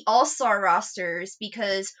is the all-star rosters,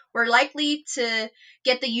 because we're likely to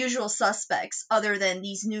get the usual suspects other than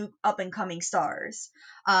these new up-and-coming stars.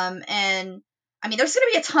 And, I mean, there's going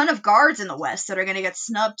to be a ton of guards in the West that are going to get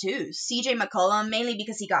snubbed, too. CJ McCollum, mainly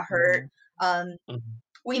because he got hurt.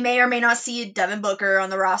 We may or may not see Devin Booker on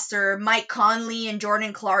the roster. Mike Conley and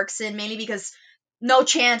Jordan Clarkson, mainly because no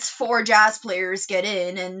chance 4 Jazz players get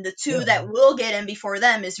in, and the 2 that will get in before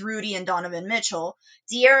them is Rudy and Donovan Mitchell.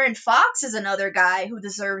 De'Aaron Fox is another guy who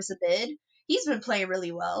deserves a bid. He's been playing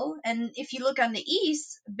really well. And if you look on the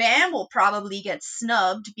East, Bam will probably get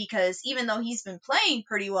snubbed because even though he's been playing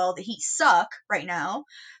pretty well, the Heat suck right now.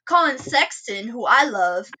 Colin Sexton, who I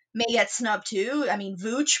love, may get snubbed too. I mean,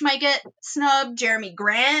 Vooch might get snubbed. Jeremy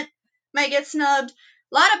Grant might get snubbed.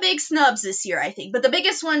 A lot of big snubs this year, I think. But the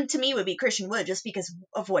biggest one to me would be Christian Wood, just because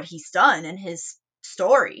of what he's done and his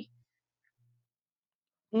story.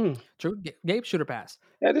 True. Gabe, shooter pass.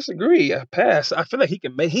 Yeah, I disagree. Pass. I feel like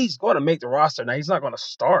he's going to make the roster. Now, he's not going to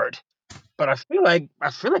start. But I feel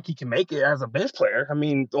like he can make it as a bench player. I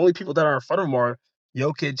mean, the only people that are in front of him are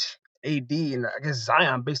Jokic, AD, and I guess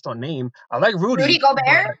Zion based on name. I like Rudy. Rudy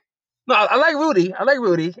Gobert? No, I like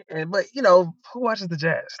Rudy. But, who watches the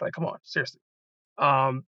Jazz? Like, come on, seriously.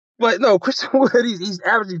 But no, Christian Wood, he's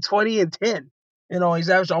averaging 20 and 10. He's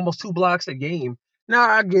averaging almost 2 blocks a game. Now,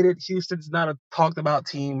 I get it. Houston's not a talked about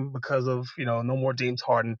team because of, no more James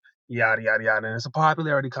Harden, yada, yada, yada. And it's a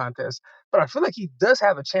popularity contest. But I feel like he does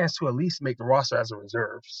have a chance to at least make the roster as a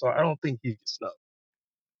reserve. So I don't think he gets snubbed.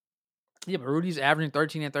 Yeah, but Rudy's averaging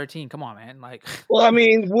 13 and 13. Come on, man. Like, well, I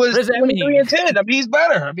mean, Wood's 23 and 10. I mean, he's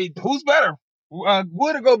better. I mean, who's better?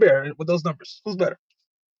 Wood or Gobert with those numbers? Who's better?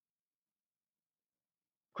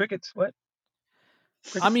 Crickets? What?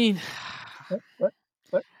 Crickets? I mean, what?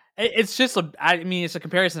 It's just it's a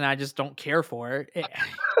comparison I just don't care for. That's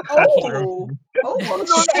one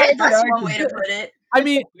way to put it. I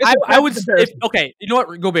mean, It's a I would comparison. okay. You know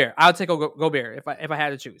what, Gobert? I would take Gobert if I had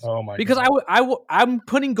to choose. Oh my because God. I'm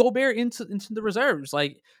putting Gobert into the reserves.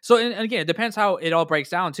 Like so, and again, it depends how it all breaks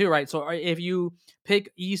down too, right? So if you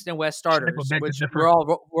pick East and West starters, Beg to which differ.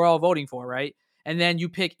 we're all voting for, right? And then you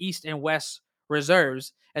pick East and West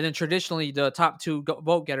reserves, and then traditionally the top two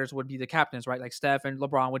vote getters would be the captains, right? Like Steph and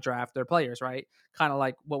LeBron would draft their players, right? Kind of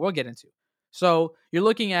like what we'll get into. So you're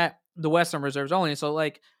looking at the Western reserves only. So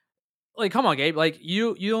like come on, Gabe. Like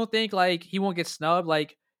you don't think like he won't get snubbed,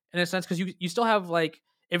 like in a sense, because you still have like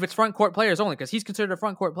if it's front court players only, because he's considered a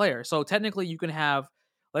front court player. So technically, you can have,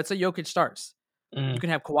 let's say Jokic starts, you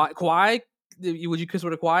can have Kawhi. Would you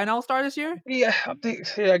consider Kawhi an All Star this year? Yeah,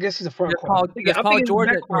 I guess he's a front court. There's I'm Paul thinking George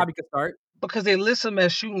that backcourt probably could start. because they list him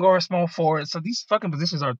as shooting guard, small forward. So these fucking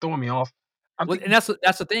positions are throwing me off. I'm Well, thinking and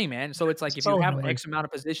that's the thing, man. So it's like if you so have annoying. X amount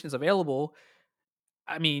of positions available,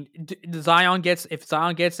 I mean, if Zion gets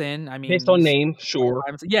in, I mean, Based on name, sure.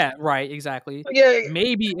 Yeah, right, exactly. Yeah,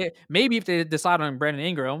 Maybe if they decide on Brandon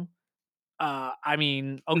Ingram, I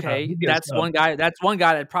mean, okay, he gets that's one guy. That's one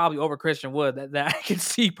guy that probably over Christian Wood that I can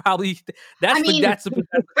see probably. I mean, that's the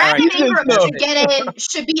Brandon right. Ingram No. should get in.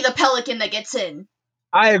 Should be the Pelican that gets in.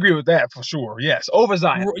 I agree with that for sure. Yes, over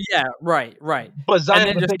Zion. Yeah, right. But Zion, And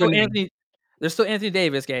then there's still Anthony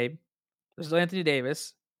Davis, Gabe. There's still Anthony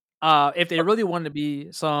Davis. If they really wanted to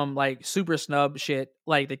be some like super snub shit,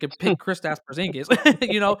 like they could pick Kristaps Porzingis,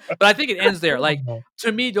 you know. But I think it ends there. Like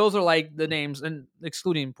to me, those are like the names, and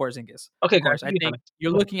excluding Porzingis. Okay, of course. guys, I think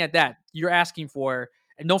you're looking at that. You're asking for,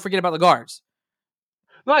 and don't forget about the guards.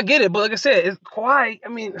 No, I get it, but like I said, it's Kawhi. I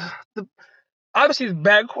mean, obviously it's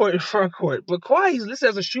backcourt and front court, but Kawhi he's listed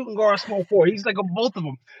as a shooting guard, small forward. He's like a both of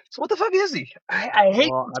them. So what the fuck is he? I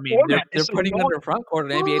hate. Well, I mean, format. they're putting under front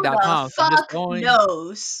court at Who NBA.com. the So I'm just fuck going.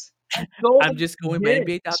 knows? I'm just going by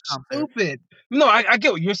NBA.com. Stupid. No, I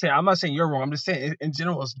get what you're saying. I'm not saying you're wrong. I'm just saying in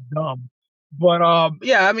general it's dumb. But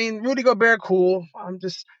yeah, I mean Rudy Gobert, cool. I'm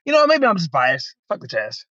just maybe I'm just biased. Fuck the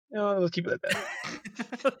Jazz. Let's keep it at that.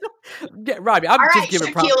 Yeah, Robbie, I'm just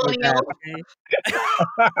giving props Shaquille to the Jazz, okay?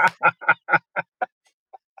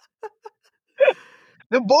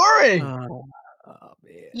 They're boring. Oh,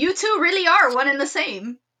 man. You two really are one and the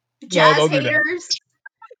same. Jazz haters,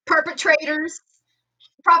 perpetrators,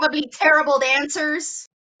 probably terrible dancers.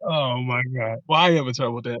 Oh my God. Well, I am a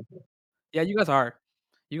terrible dancer. Yeah, you guys are.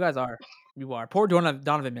 You are. Poor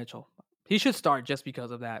Donovan Mitchell. He should start just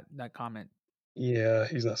because of that comment. Yeah,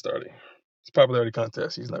 he's not starting. It's popularity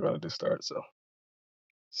contest. He's not going to just start, so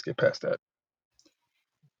let's get past that.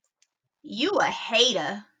 You a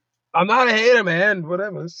hater. I'm not a hater, man.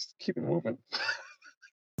 Whatever. Let's keep it moving.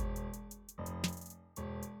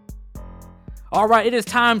 All right, it is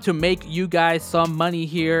time to make you guys some money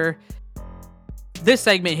here. This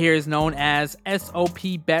segment here is known as SOP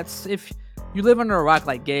Bets. If you live under a rock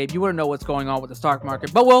like Gabe, you wouldn't know what's going on with the stock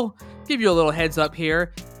market, but we'll give you a little heads up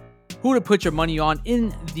here. Who to put your money on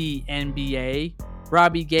in the NBA.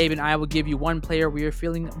 Robbie, Gabe, and I will give you one player we are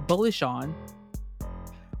feeling bullish on,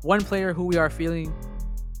 one player who we are feeling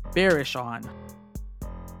bearish on.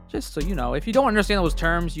 Just so you know, if you don't understand those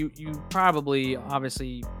terms, you probably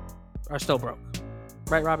obviously are still broke,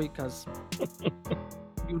 right, Robbie? Because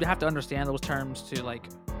you would have to understand those terms to like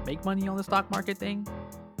make money on the stock market thing.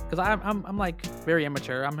 Because I'm like very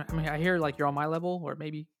immature. I hear like you're on my level, or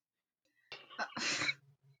maybe.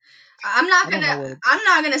 I'm not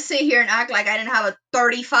gonna sit here and act like I didn't have a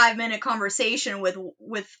 35-minute conversation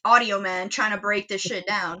with Audio Man trying to break this shit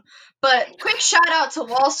down. But quick shout out to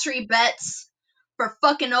Wall Street Bets for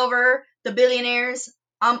fucking over the billionaires.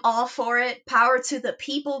 I'm all for it. Power to the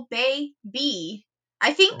people, baby.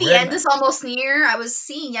 I think the end is almost near. I was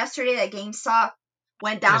seeing yesterday that GameStop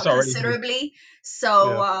went down considerably.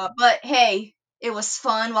 So, but hey, it was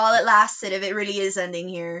fun while it lasted. If it really is ending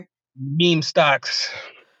here. Meme stocks.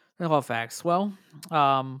 All facts. Well,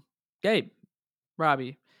 Gabe,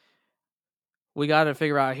 Robbie, we got to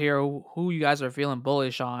figure out here who you guys are feeling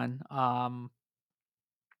bullish on.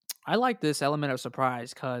 I like this element of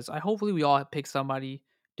surprise because hopefully we all pick somebody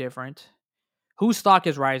different. Whose stock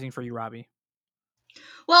is rising for you, Robbie?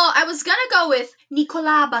 Well, I was gonna go with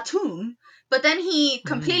Nicolas Batum, but then he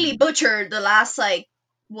completely butchered the last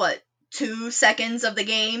 2 seconds of the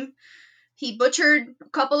game. He butchered a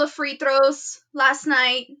couple of free throws last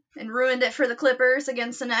night and ruined it for the Clippers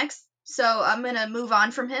against the Knicks. So I'm going to move on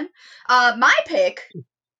from him. My pick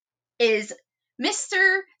is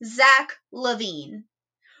Mr. Zach LaVine.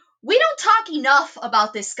 We don't talk enough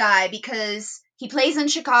about this guy because he plays in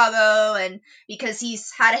Chicago and because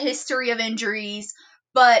he's had a history of injuries,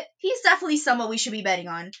 but he's definitely someone we should be betting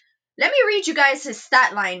on. Let me read you guys his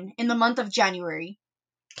stat line in the month of January.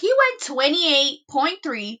 He went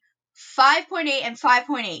 28.3, 5.8, and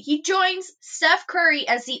 5.8. He joins Steph Curry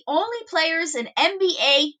as the only players in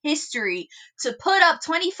NBA history to put up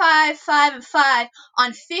 25, 5, and 5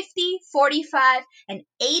 on 50, 45, and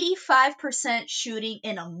 85% shooting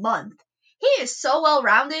in a month. He is so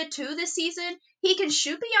well-rounded, too, this season. He can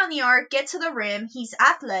shoot beyond the arc, get to the rim, he's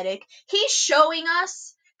athletic. He's showing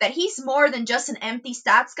us that he's more than just an empty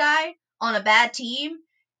stats guy on a bad team.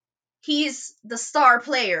 He's the star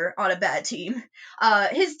player on a bad team.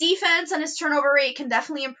 His defense and his turnover rate can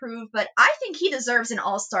definitely improve, but I think he deserves an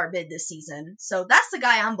all-star bid this season. So that's the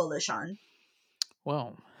guy I'm bullish on.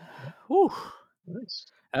 Well, whew. Nice.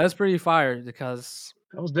 That was pretty fire because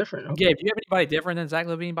that was different. Okay. Gabe, do you have anybody different than Zach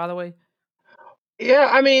LaVine, by the way? Yeah,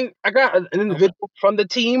 I mean, I got an individual from the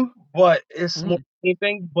team, but it's more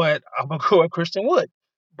anything. But I'm gonna go with Christian Wood.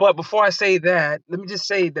 But before I say that, let me just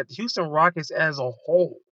say that the Houston Rockets as a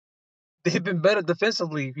whole, they've been better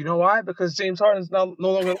defensively. You know why? Because James Harden's no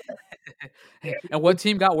longer there. And what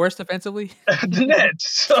team got worse defensively? The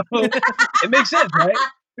Nets. So it makes sense, right?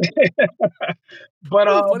 But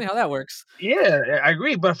funny how that works. Yeah, I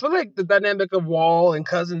agree. But I feel like the dynamic of Wall and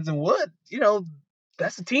Cousins and Wood,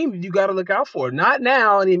 that's the team you got to look out for. Not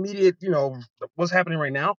now in the immediate, what's happening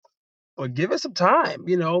right now, but give it some time.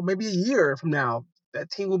 Maybe a year from now, that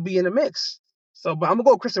team will be in the mix. So, but I'm gonna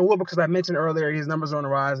go with Christian Wood because I mentioned earlier his numbers are on the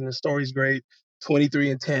rise and the story's great. 23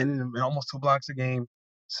 and 10 and almost 2 blocks a game.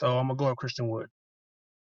 So I'm gonna go with Christian Wood.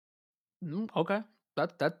 Okay,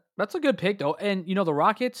 that's a good pick though. And the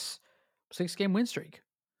Rockets 6-game win streak.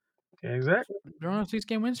 Yeah, exactly. They're on a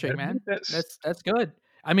 6-game win streak, man. That's good.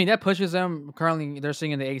 I mean, that pushes them currently. They're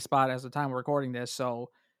sitting in the 8th spot as the time we're recording this, so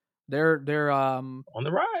they're on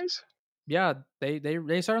the rise. Yeah,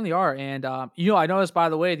 they certainly are. And I noticed, by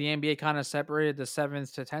the way, the NBA kind of separated the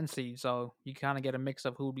 7th to 10th seed, so you kind of get a mix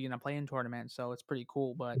of who'd be in a play-in tournament. So it's pretty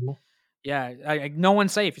cool. But yeah, no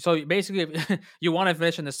one's safe. So basically, you want to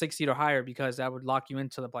finish in the 6th seed or higher because that would lock you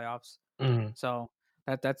into the playoffs. Mm-hmm. So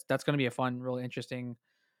that's going to be a fun, really interesting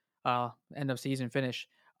end of season finish.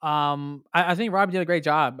 I think Robbie did a great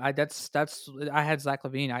job. I had Zach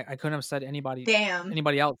LaVine. I couldn't have said anybody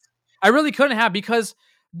else. I really couldn't have because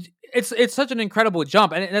it's such an incredible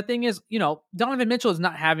jump. And the thing is, Donovan Mitchell is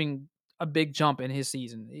not having a big jump in his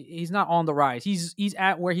season. He's not on the rise. He's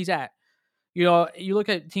at where he's at. You look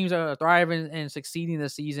at teams that are thriving and succeeding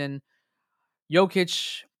this season.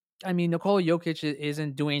 Jokic, Nikola Jokic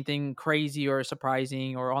isn't doing anything crazy or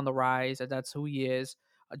surprising or on the rise. That's who he is.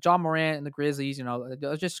 John Morant and the Grizzlies,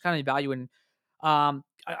 just kind of evaluating. I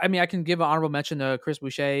can give an honorable mention to Chris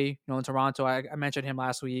Boucher, in Toronto. I mentioned him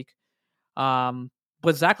last week.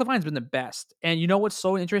 But Zach LaVine's been the best. And what's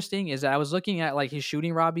so interesting is that I was looking at his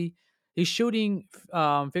shooting, Robbie. He's shooting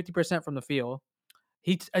 50% from the field.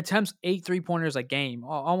 He attempts 8 3-pointers a game,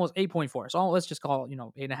 almost 8.4. So let's just call it,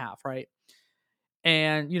 8.5, right?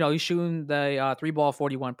 And he's shooting the 3-ball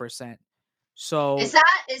 41%. So is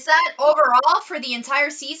that overall for the entire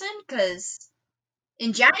season? Because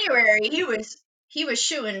in January he was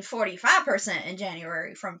shooting 45% in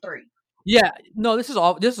January from 3. Yeah, no, this is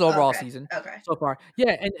overall season. Okay. So far.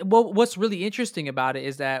 Yeah, and what's really interesting about it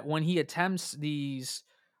is that when he attempts these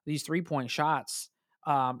 3-point shots,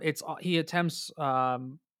 he attempts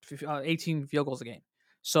 18 field goals a game.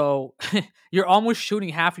 So you're almost shooting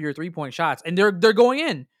half of your 3-point shots, and they're going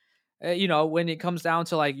in. When it comes down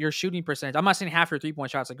to your shooting percentage, I'm not saying half your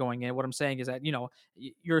 3-point shots are going in. What I'm saying is that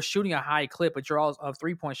you're shooting a high clip, but you're all of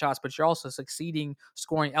 3-point shots, but you're also succeeding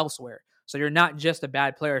scoring elsewhere. So you're not just a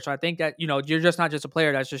bad player. So I think that you're just not just a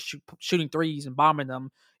player that's just shooting threes and bombing them,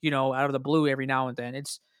 out of the blue every now and then.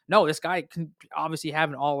 This guy can obviously have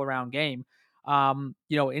an all around game.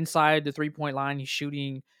 Inside the 3-point line, he's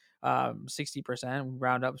shooting 60%,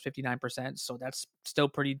 round up 59%. So that's still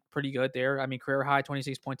pretty good there. Career high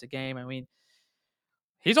 26 points a game.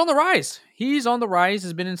 He's on the rise.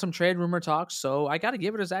 Has been in some trade rumor talks. So I got to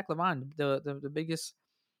give it to Zach LaVine, the biggest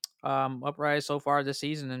uprise so far this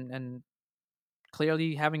season, and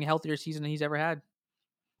clearly having a healthier season than he's ever had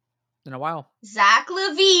in a while. Zach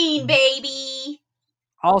LaVine, baby.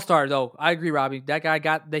 All-star, though. I agree, Robbie. That guy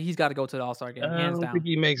he's got to go to the All-Star game. I don't think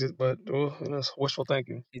he makes it, but that's wishful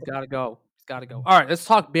thinking. He's got to go. All right, let's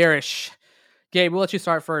talk bearish. Gabe, we'll let you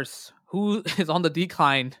start first. Who is on the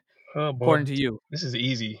decline, according to you? This is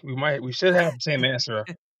easy. We should have the same answer.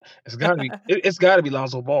 It's got to be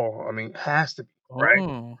Lonzo Ball. Has to be, right?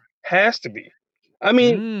 Oh. Has to be.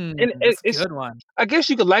 It's a good one. I guess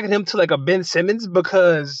you could liken him to a Ben Simmons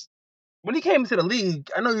because when he came into the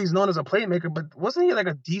league, I know he's known as a playmaker, but wasn't he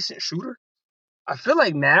a decent shooter? I feel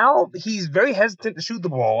like now he's very hesitant to shoot the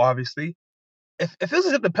ball, obviously. it feels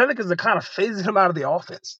as if the Pelicans are kind of phasing him out of the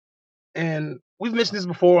offense. And we've mentioned this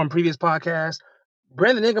before on previous podcasts.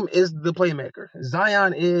 Brandon Ingram is the playmaker.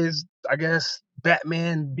 Zion is, I guess,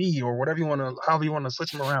 Batman B or whatever however you want to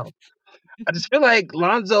switch him around. I just feel like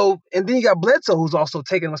Lonzo, and then you got Bledsoe, who's also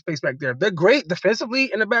taking up space back there. They're great defensively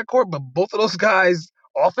in the backcourt, but both of those guys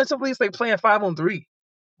offensively, it's like playing 5-on-3.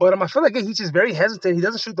 But I feel like he's just very hesitant. He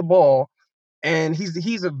doesn't shoot the ball, and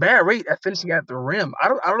he's a bad rate at finishing at the rim. I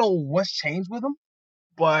don't know what's changed with him,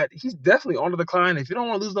 but he's definitely on the decline. If you don't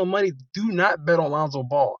want to lose no money, do not bet on Lonzo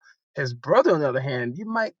Ball. His brother, on the other hand, you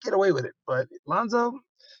might get away with it. But Lonzo,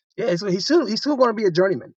 yeah, he's still going to be a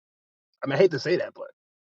journeyman. I mean, I hate to say that, but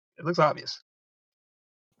it looks obvious.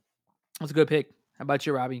 That's a good pick. How about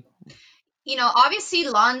you, Robbie? Obviously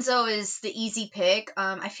Lonzo is the easy pick.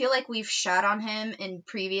 I feel like we've shat on him in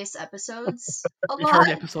previous episodes a lot.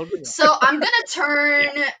 So I'm going to turn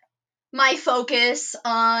my focus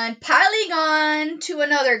on piling on to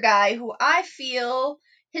another guy who I feel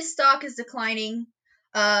his stock is declining,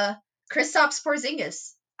 Kristaps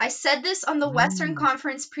Porzingis. I said this on the Western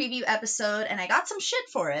Conference preview episode, and I got some shit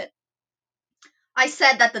for it. I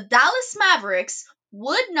said that the Dallas Mavericks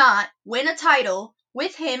would not win a title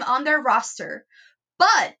with him on their roster,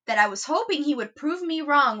 but that I was hoping he would prove me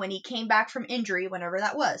wrong when he came back from injury, whenever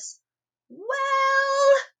that was. Well,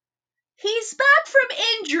 he's back from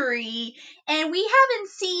injury, and we haven't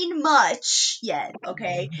seen much yet,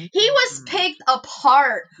 okay? He was picked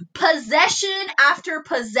apart, possession after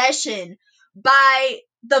possession, by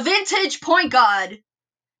the vintage point guard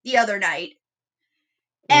the other night.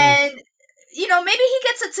 And, maybe he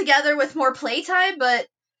gets it together with more playtime, but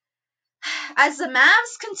as the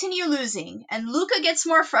Mavs continue losing and Luka gets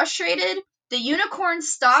more frustrated, the Unicorn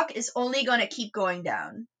stock is only going to keep going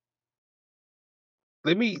down.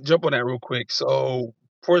 Let me jump on that real quick. So,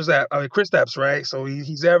 Kristaps, right? So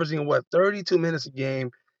he's averaging 32 minutes a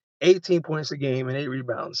game, 18 points a game, and 8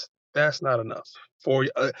 rebounds. That's not enough for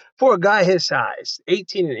a guy his size.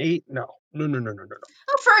 18 and 8, no.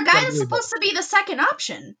 Oh, for a guy that's supposed to be the second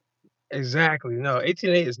option. Exactly. No, 18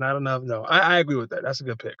 and 8 is not enough. No, I agree with that. That's a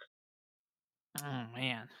good pick. Oh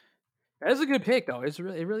man, that is a good pick though. It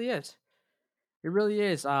really is. It really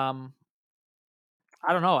is. I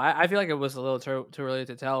don't know. I feel like it was a little too early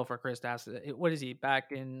to tell for Kristaps. What is he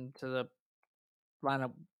back into the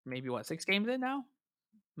lineup? Maybe 6 games in now?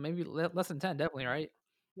 Maybe less than 10, definitely, right?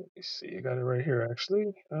 Let me see. I got it right here,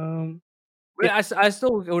 actually. I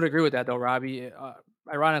still would agree with that though, Robbie.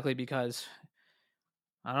 Ironically, because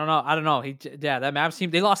I don't know. That Mavs team,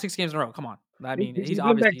 they lost 6 games in a row. Come on. I mean, he's been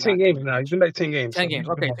obviously back 10 games now. He's been back 10 games. 10 games.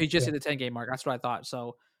 Okay, so he just hit the 10-game mark. That's what I thought.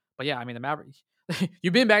 So, but yeah, I mean, the Mavericks.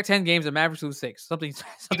 You've been back 10 games. The Mavericks lose 6. Something's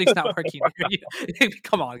not working.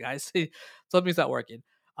 Come on, guys. Something's not working.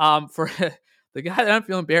 For the guy that I'm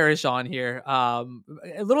feeling bearish on here, a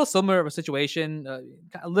little similar of a situation,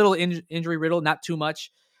 a little injury riddle, not too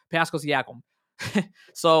much. Pascal Siakam.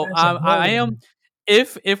 So I am.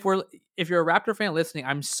 If you're a Raptor fan listening,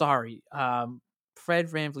 I'm sorry.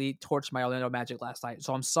 Fred VanVleet torched my Orlando Magic last night,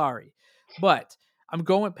 so I'm sorry. But I'm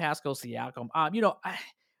going with Pascal Siakam.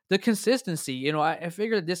 The consistency, I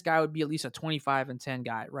figured this guy would be at least a 25-10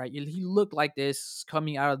 guy, right? He looked like this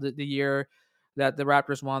coming out of the year that the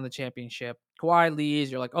Raptors won the championship. Kawhi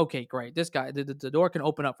leaves, you're like, okay, great. This guy, the door can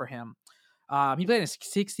open up for him. He played in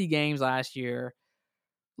 60 games last year.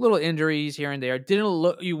 Little injuries here and there. Didn't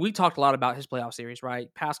look. We talked a lot about his playoff series,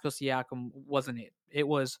 right? Pascal Siakam wasn't it. It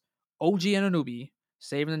was OG Anunoby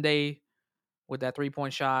saving the day with that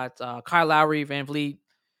 3-point shot. Kyle Lowry, VanVleet.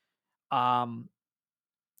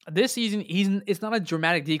 This season, it's not a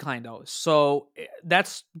dramatic decline though, so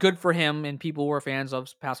that's good for him and people who are fans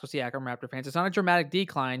of Pascal Siakam, Raptor fans. It's not a dramatic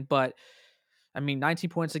decline, but I mean, 19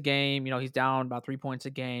 points a game. He's down about 3 points a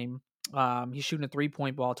game. He's shooting a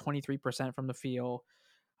 3-point ball, 23% from the field.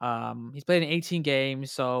 He's played in 18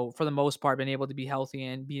 games, so for the most part, been able to be healthy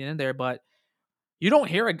and be in there. But you don't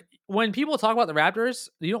hear when people talk about the Raptors,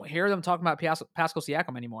 you don't hear them talking about Pascal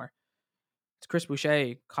Siakam anymore. It's Chris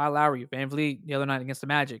Boucher, Kyle Lowry, VanVleet the other night against the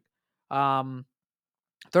Magic.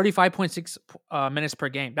 35.6 minutes per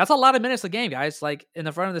game. That's a lot of minutes a game, guys. Like in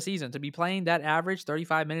the front of the season, to be playing that average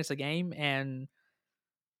 35 minutes a game, and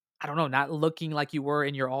I don't know, not looking like you were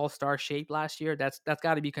in your all-star shape last year. That's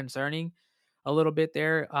got to be concerning a little bit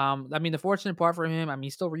there. I mean, the fortunate part for him,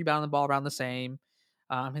 he's still rebounding the ball around the same.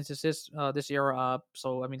 His assists this year are up,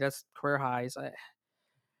 so I mean that's career highs.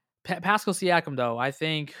 Pascal Siakam, though, I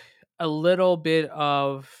think a little bit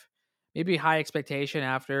of maybe high expectation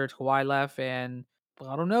after Kawhi left, and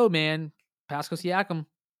I don't know, man. Pascal Siakam,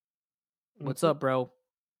 what's up, bro?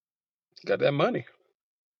 Got that money.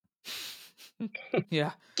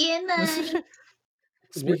 Yeah. Get money.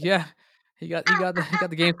 Yeah, he got the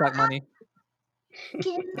GameStop money.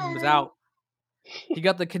 He was out. He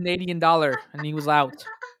got the Canadian dollar and he was out.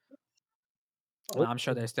 Well, I'm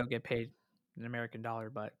sure they still get paid in American dollar,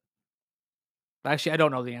 but actually, I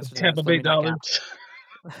don't know the answer to that. Tampa So let Bay me not cap.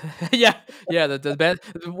 dollars. yeah, the best,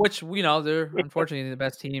 which they're unfortunately the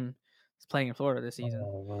best team is playing in Florida this season.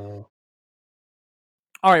 Oh, wow.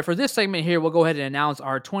 All right, for this segment here, we'll go ahead and announce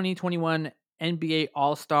our 2021 NBA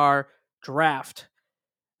All-Star Draft.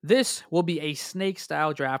 This will be a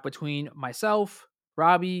snake-style draft between myself,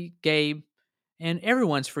 Robbie, Gabe, and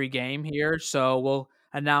everyone's free game here. So we'll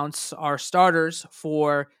announce our starters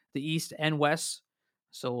for the East and West.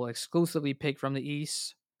 So we'll exclusively pick from the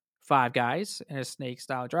East 5 guys in a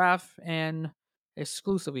snake-style draft and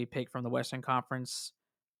exclusively pick from the Western Conference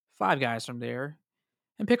 5 guys from there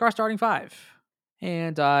and pick our starting 5.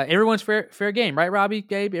 And everyone's fair game, right, Robbie,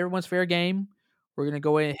 Gabe? Everyone's fair game. We're going to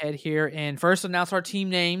go ahead here and first announce our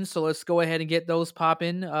team names. So let's go ahead and get those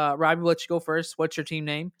popping. Robbie, we'll let you go first. What's your team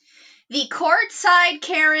name? The Courtside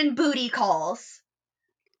Karen Booty Calls.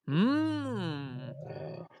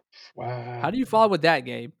 Wow. How do you follow with that,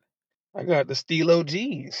 Gabe? I got the Steel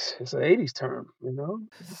G's. It's an 80s term,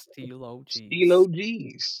 Steel G's. Steel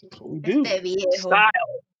G's. That's what we do. Baby,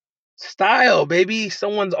 Style, baby.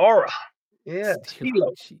 Someone's aura. Yeah.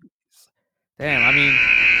 Steel G's. Damn, I mean,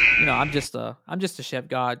 I'm just a Chef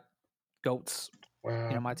God goats.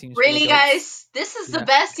 Wow. My team's really, guys. This is the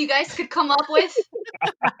best you guys could come up with.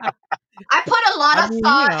 I put a lot of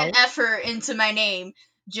thought and effort into my name.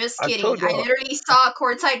 Just kidding. I literally saw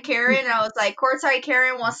Courtside Karen, and I was like, Courtside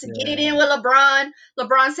Karen wants to get it in with LeBron.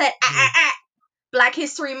 LeBron said, Black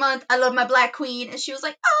History Month. I love my Black Queen. And she was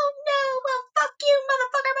like, oh no, well, fuck you,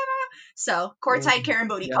 motherfucker. So, Courtside Karen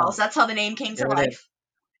Booty Calls. That's how the name came to life.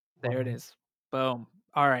 There it is. Boom.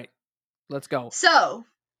 All right. Let's go. So,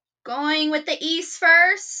 going with the East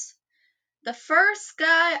first. The first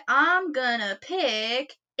guy I'm gonna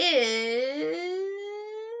pick is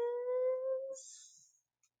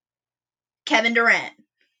Kevin Durant.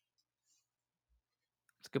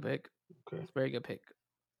 It's a good pick. Okay. It's a very good pick.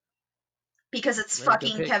 Because it's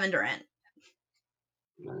fucking Kevin Durant.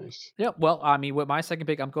 Nice. Yeah, well, I mean, with my second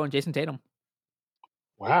pick, I'm going Jason Tatum.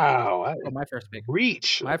 Wow. My first pick.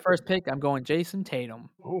 Reach. My first pick, I'm going Jason Tatum.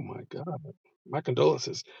 Oh, my God. My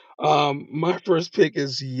condolences. My first pick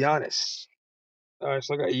is Giannis. All right,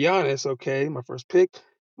 so I got Giannis, okay, my first pick.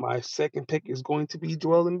 My second pick is going to be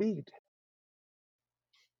Joel Embiid.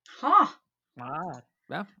 Huh. Wow.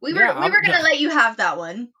 Yeah. We were going to let you have that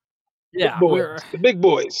one. Yeah. The big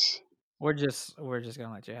boys. We're just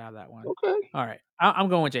gonna let you have that one. Okay. All right. I'm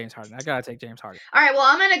going with James Harden. I gotta take James Harden. All right. Well,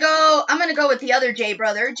 I'm gonna go with the other J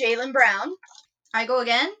brother, Jaylen Brown. I go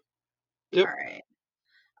again. Yep. All right.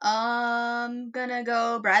 I'm gonna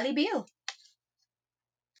go Bradley Beal.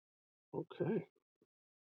 Okay.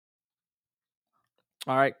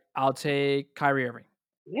 All right. I'll take Kyrie Irving.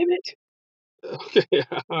 Damn it. Okay.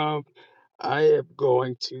 I am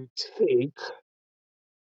going to take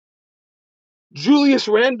Julius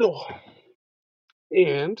Randle.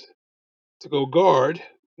 And to go guard,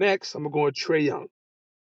 next, I'm going to go Trae Young.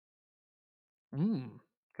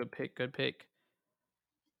 Good pick. Good pick.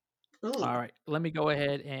 Ooh. All right. Let me go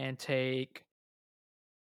ahead and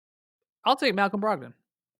I'll take Malcolm Brogdon.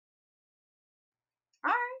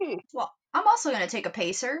 All right. Well, I'm also going to take a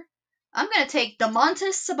pacer. I'm going to take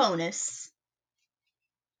Domantas Sabonis.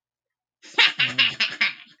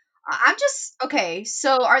 I'm just okay.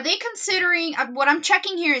 So, are they considering? What I'm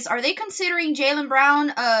checking here is, are they considering Jaylen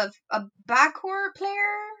Brown a backcourt player?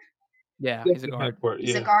 Yeah, he's a guard.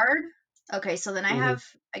 He's a guard. Okay, so then I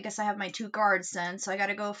guess I have my 2 guards then. So I got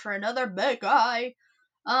to go for another big guy.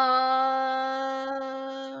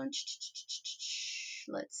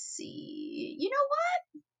 Let's see. You know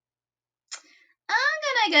what?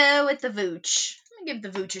 I'm gonna go with the Vooch. I'm gonna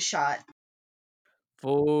give the Vooch a shot.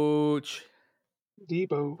 Vooch.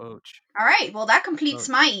 Debo. Vooch. All right. Well, that completes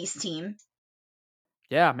my East team.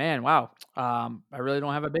 Yeah, man. Wow. I really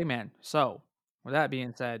don't have a big man. So, with that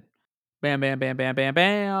being said, bam, bam, bam, bam, bam,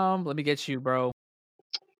 bam. Let me get you, bro.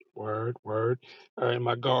 Word. All right,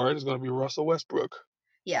 my guard is going to be Russell Westbrook.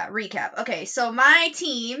 Yeah, recap. Okay, so my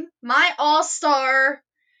team, my all-star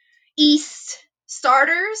East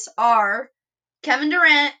starters are Kevin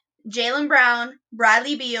Durant, Jaylen Brown,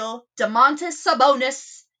 Bradley Beal, Domantas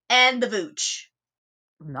Sabonis, and the Vooch.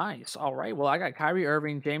 Nice. All right. Well, I got Kyrie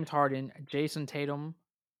Irving, James Harden, Jason Tatum,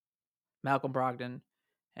 Malcolm Brogdon,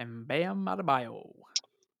 and Bam Adebayo.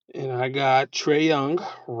 And I got Trae Young,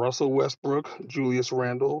 Russell Westbrook, Julius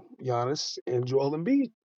Randle, Giannis, and Joel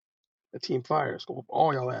Embiid. The team fires. Go up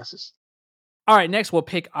all y'all asses. All right, next we'll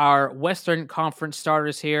pick our Western Conference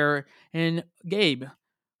starters here. And Gabe,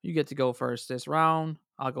 you get to go first this round.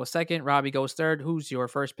 I'll go second. Robbie goes third. Who's your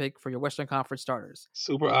first pick for your Western Conference starters?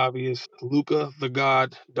 Super obvious. Luka, the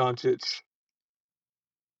God, Doncic.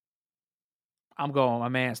 I'm going my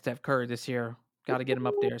man Steph Curry this year. Got to get him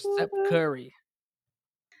up there. Steph Curry.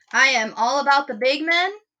 I am all about the big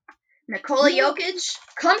men. Nikola Jokic,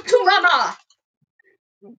 come to mama.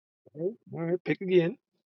 All right, pick again.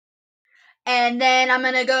 And then I'm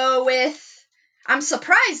going to go with, I'm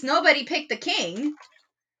surprised nobody picked the king,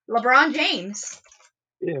 LeBron James.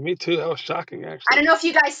 Yeah, me too. That was shocking, actually. I don't know if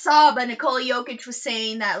you guys saw, but Nikola Jokic was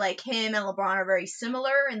saying that like him and LeBron are very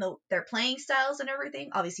similar in their playing styles and everything.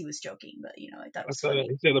 Obviously, he was joking, but I thought it was funny.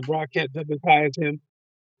 He said LeBron can't jump as high as him.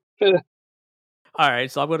 All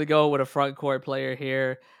right, so I'm going to go with a front court player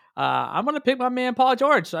here. I'm going to pick my man Paul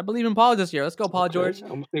George. I believe in Paul this year. Let's go, Paul George. I'm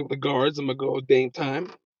going to stay with the guards. I'm going to go Dame Time.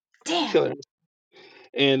 Damn. Killer.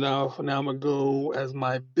 And now I'm going to go as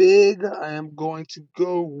my big. I am going to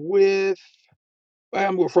go with...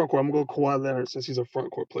 I'm going front court. I'm going to go Kawhi Leonard since he's a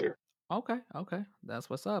front court player. Okay.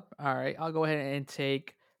 That's what's up. All right, I'll go ahead and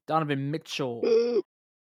take Donovan Mitchell.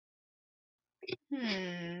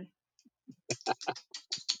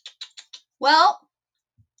 Well,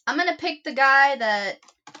 I'm going to pick the guy that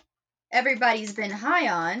everybody's been high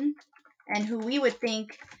on and who we would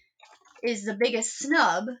think is the biggest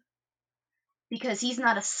snub because he's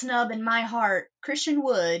not a snub in my heart. Christian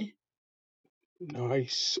Wood.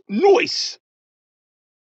 Nice.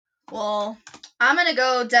 Well, I'm going to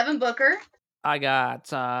go Devin Booker. I'll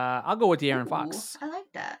go with De'Aaron Fox. I like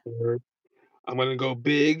that. I'm going to go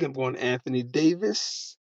big. I'm going Anthony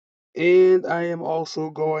Davis. And I am also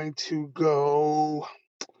going to go...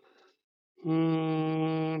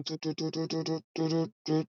 Zion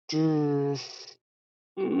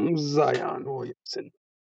Williamson.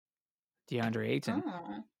 DeAndre Ayton.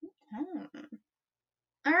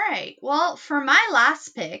 All right. Well, for my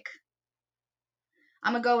last pick,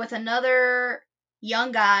 I'm going to go with another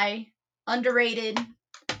young guy, underrated.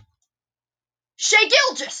 Shai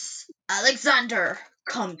Gilgeous-Alexander,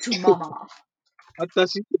 come to mama. I thought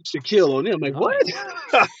she said Shaquille O'Neal. I'm like, what?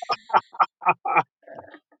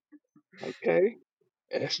 Okay.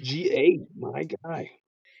 SGA, my guy.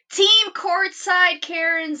 Team courtside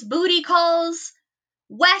Karen's booty calls.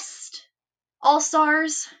 West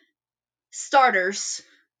All-Stars. Starters.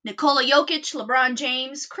 Nikola Jokic, LeBron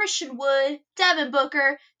James, Christian Wood, Devin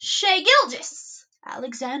Booker, Shai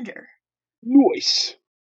Gilgeous-Alexander. Nice.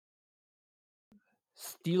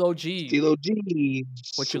 Stilo G. What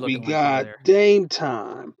you looking we got there? Dame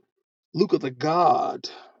Time. Luka the God.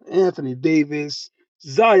 Anthony Davis.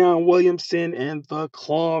 Zion Williamson. And the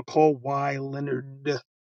Claw Kawhi Leonard.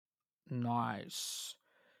 Nice.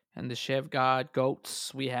 And the Chef God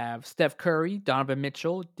GOATs, we have Steph Curry, Donovan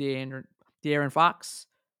Mitchell, De'Aaron Fox,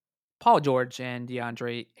 Paul George, and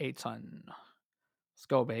DeAndre Ayton. Let's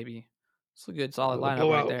go, baby. It's a good, solid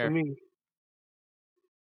lineup right there.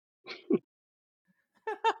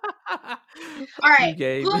 All right.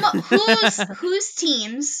 Whose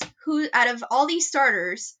teams, out of all these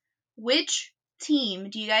starters, which team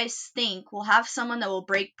do you guys think will have someone that will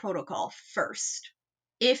break protocol first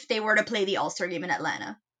if they were to play the All-Star game in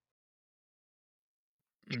Atlanta?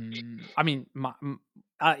 I mean,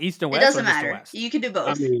 East and West. It doesn't or matter. West? I mean, you can do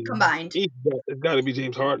both combined. It's got to be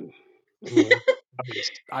James Harden.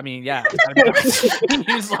 I mean, yeah. I've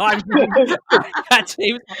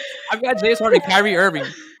got James Harden and Kyrie Irving.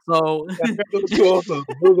 So those two also.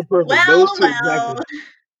 Those are perfect. Well, those two, exactly.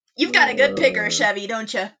 You've got a good picker, Chevy,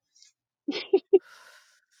 don't you?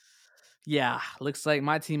 Yeah, looks like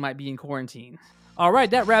my team might be in quarantine. All right,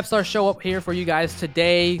 that wraps our show up here for you guys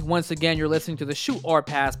today. Once again, you're listening to the Shoot or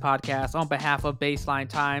Pass podcast on behalf of Baseline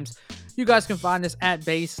Times. You guys can find us at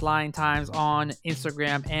Baseline Times on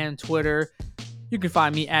Instagram and Twitter. You can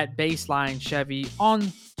find me at Baseline Chevy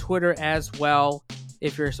on Twitter as well.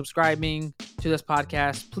 If you're subscribing to this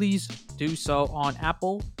podcast, please do so on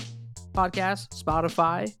Apple Podcasts,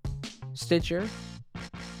 Spotify, Stitcher.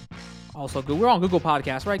 Also, we're on Google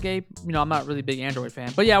Podcasts, right, Gabe? I'm not really a big Android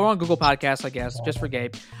fan. But yeah, we're on Google Podcasts, I guess, just for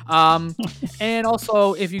Gabe. And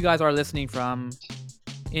also, if you guys are listening from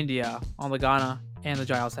India on the Ghana and the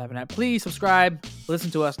Giles 7 app, please subscribe.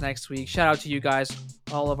 Listen to us next week. Shout out to you guys,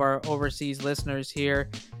 all of our overseas listeners here.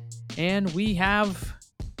 And we have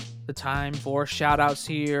the time for shout-outs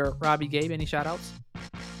here. Robbie, Gabe, any shout-outs?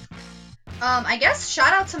 I guess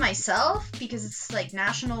shout out to myself because it's like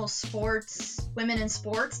National Women in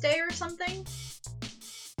Sports Day or something.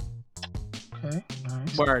 Okay,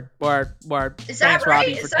 nice. Word. Is Thanks, that right?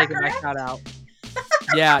 Robbie, for taking my shout out.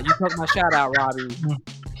 Yeah, you took my shout out, Robbie.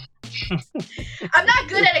 I'm not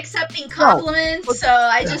good at accepting compliments, so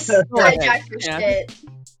I just hijack your shit.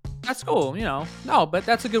 That's cool, No, but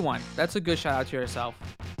that's a good one. That's a good shout out to yourself.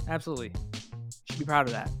 Absolutely. Should be proud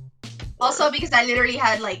of that. Also, because I literally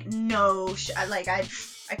had no,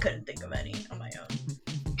 I couldn't think of any on my own.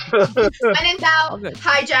 When in doubt,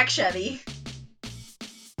 hijack Chevy.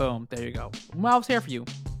 Boom, there you go. Well, I was here for you.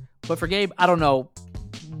 But for Gabe, I don't know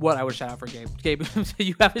what I would shout out for Gabe. Gabe, do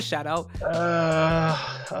you have a shout out?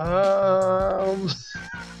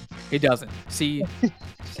 He doesn't. See.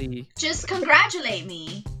 Just congratulate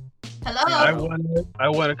me. Hello. I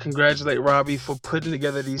want to congratulate Robbie for putting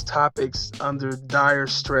together these topics under dire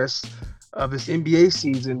stress of this NBA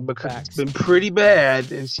season, because it's been pretty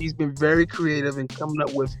bad, and she's been very creative in coming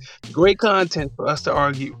up with great content for us to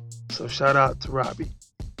argue. So shout out to Robbie.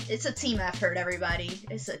 It's a team effort, everybody.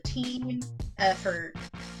 It's a team effort.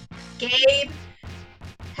 Gabe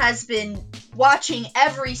has been watching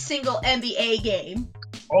every single NBA game.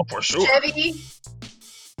 Oh, for sure. Chevy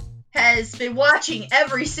has been watching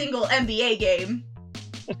every single NBA game.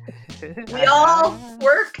 We all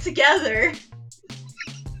work together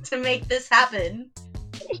to make this happen.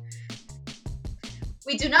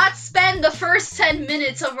 We do not spend the first 10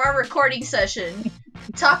 minutes of our recording session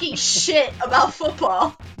talking shit about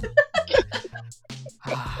football.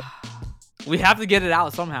 We have to get it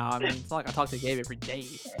out somehow. I mean, it's not like I talk to Gabe every day.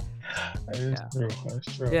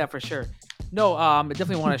 That's true. Yeah, for sure. No, I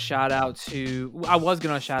definitely want to shout out to. I was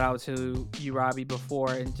gonna shout out to you, Robbie,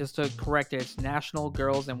 before, and just to correct it, it's National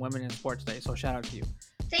Girls and Women in Sports Day. So shout out to you.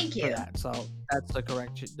 Thank you. For that. So that's the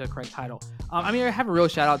correct title. I have a real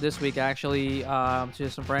shout out this week actually to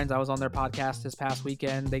some friends. I was on their podcast this past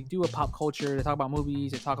weekend. They do a pop culture. They talk about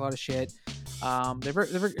movies. They talk a lot of shit. They're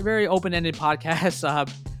very open-ended podcasts.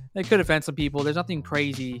 They could offend some people. There's nothing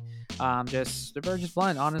crazy. They're just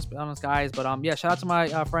blunt, honest guys. But shout out to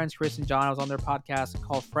my friends Chris and John. I was on their podcast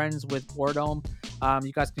called Friends with Boredom.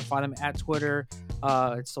 You guys can find them at Twitter.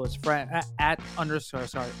 So it's at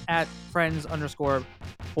friends_boredom.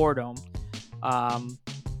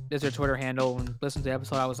 There's their Twitter handle, and listen to the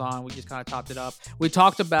episode I was on. We just kind of topped it up. We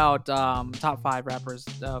talked about top 5 rappers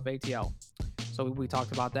of ATL. So we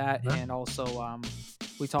talked about that, and also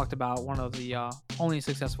we talked about one of the only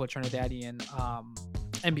successful Trinidadian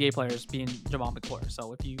NBA players being Jamal McClure.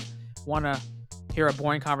 So if you want to hear a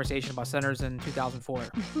boring conversation about centers in 2004,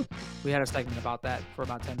 we had a segment about that for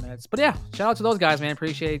about 10 minutes. But yeah, shout out to those guys, man.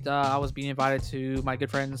 Appreciate I was being invited to my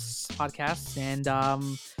good friend's podcast, and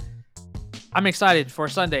I'm excited for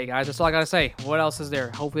Sunday, guys. That's all I gotta say. What else is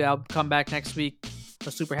there? Hopefully I'll come back next week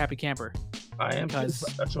a super happy camper. I am, because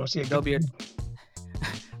that's what I see. There'll be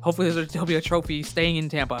hopefully there'll be a trophy staying in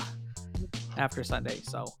Tampa after Sunday.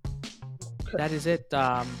 So that is it.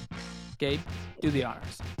 Gabe, do the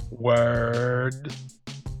honors. Word.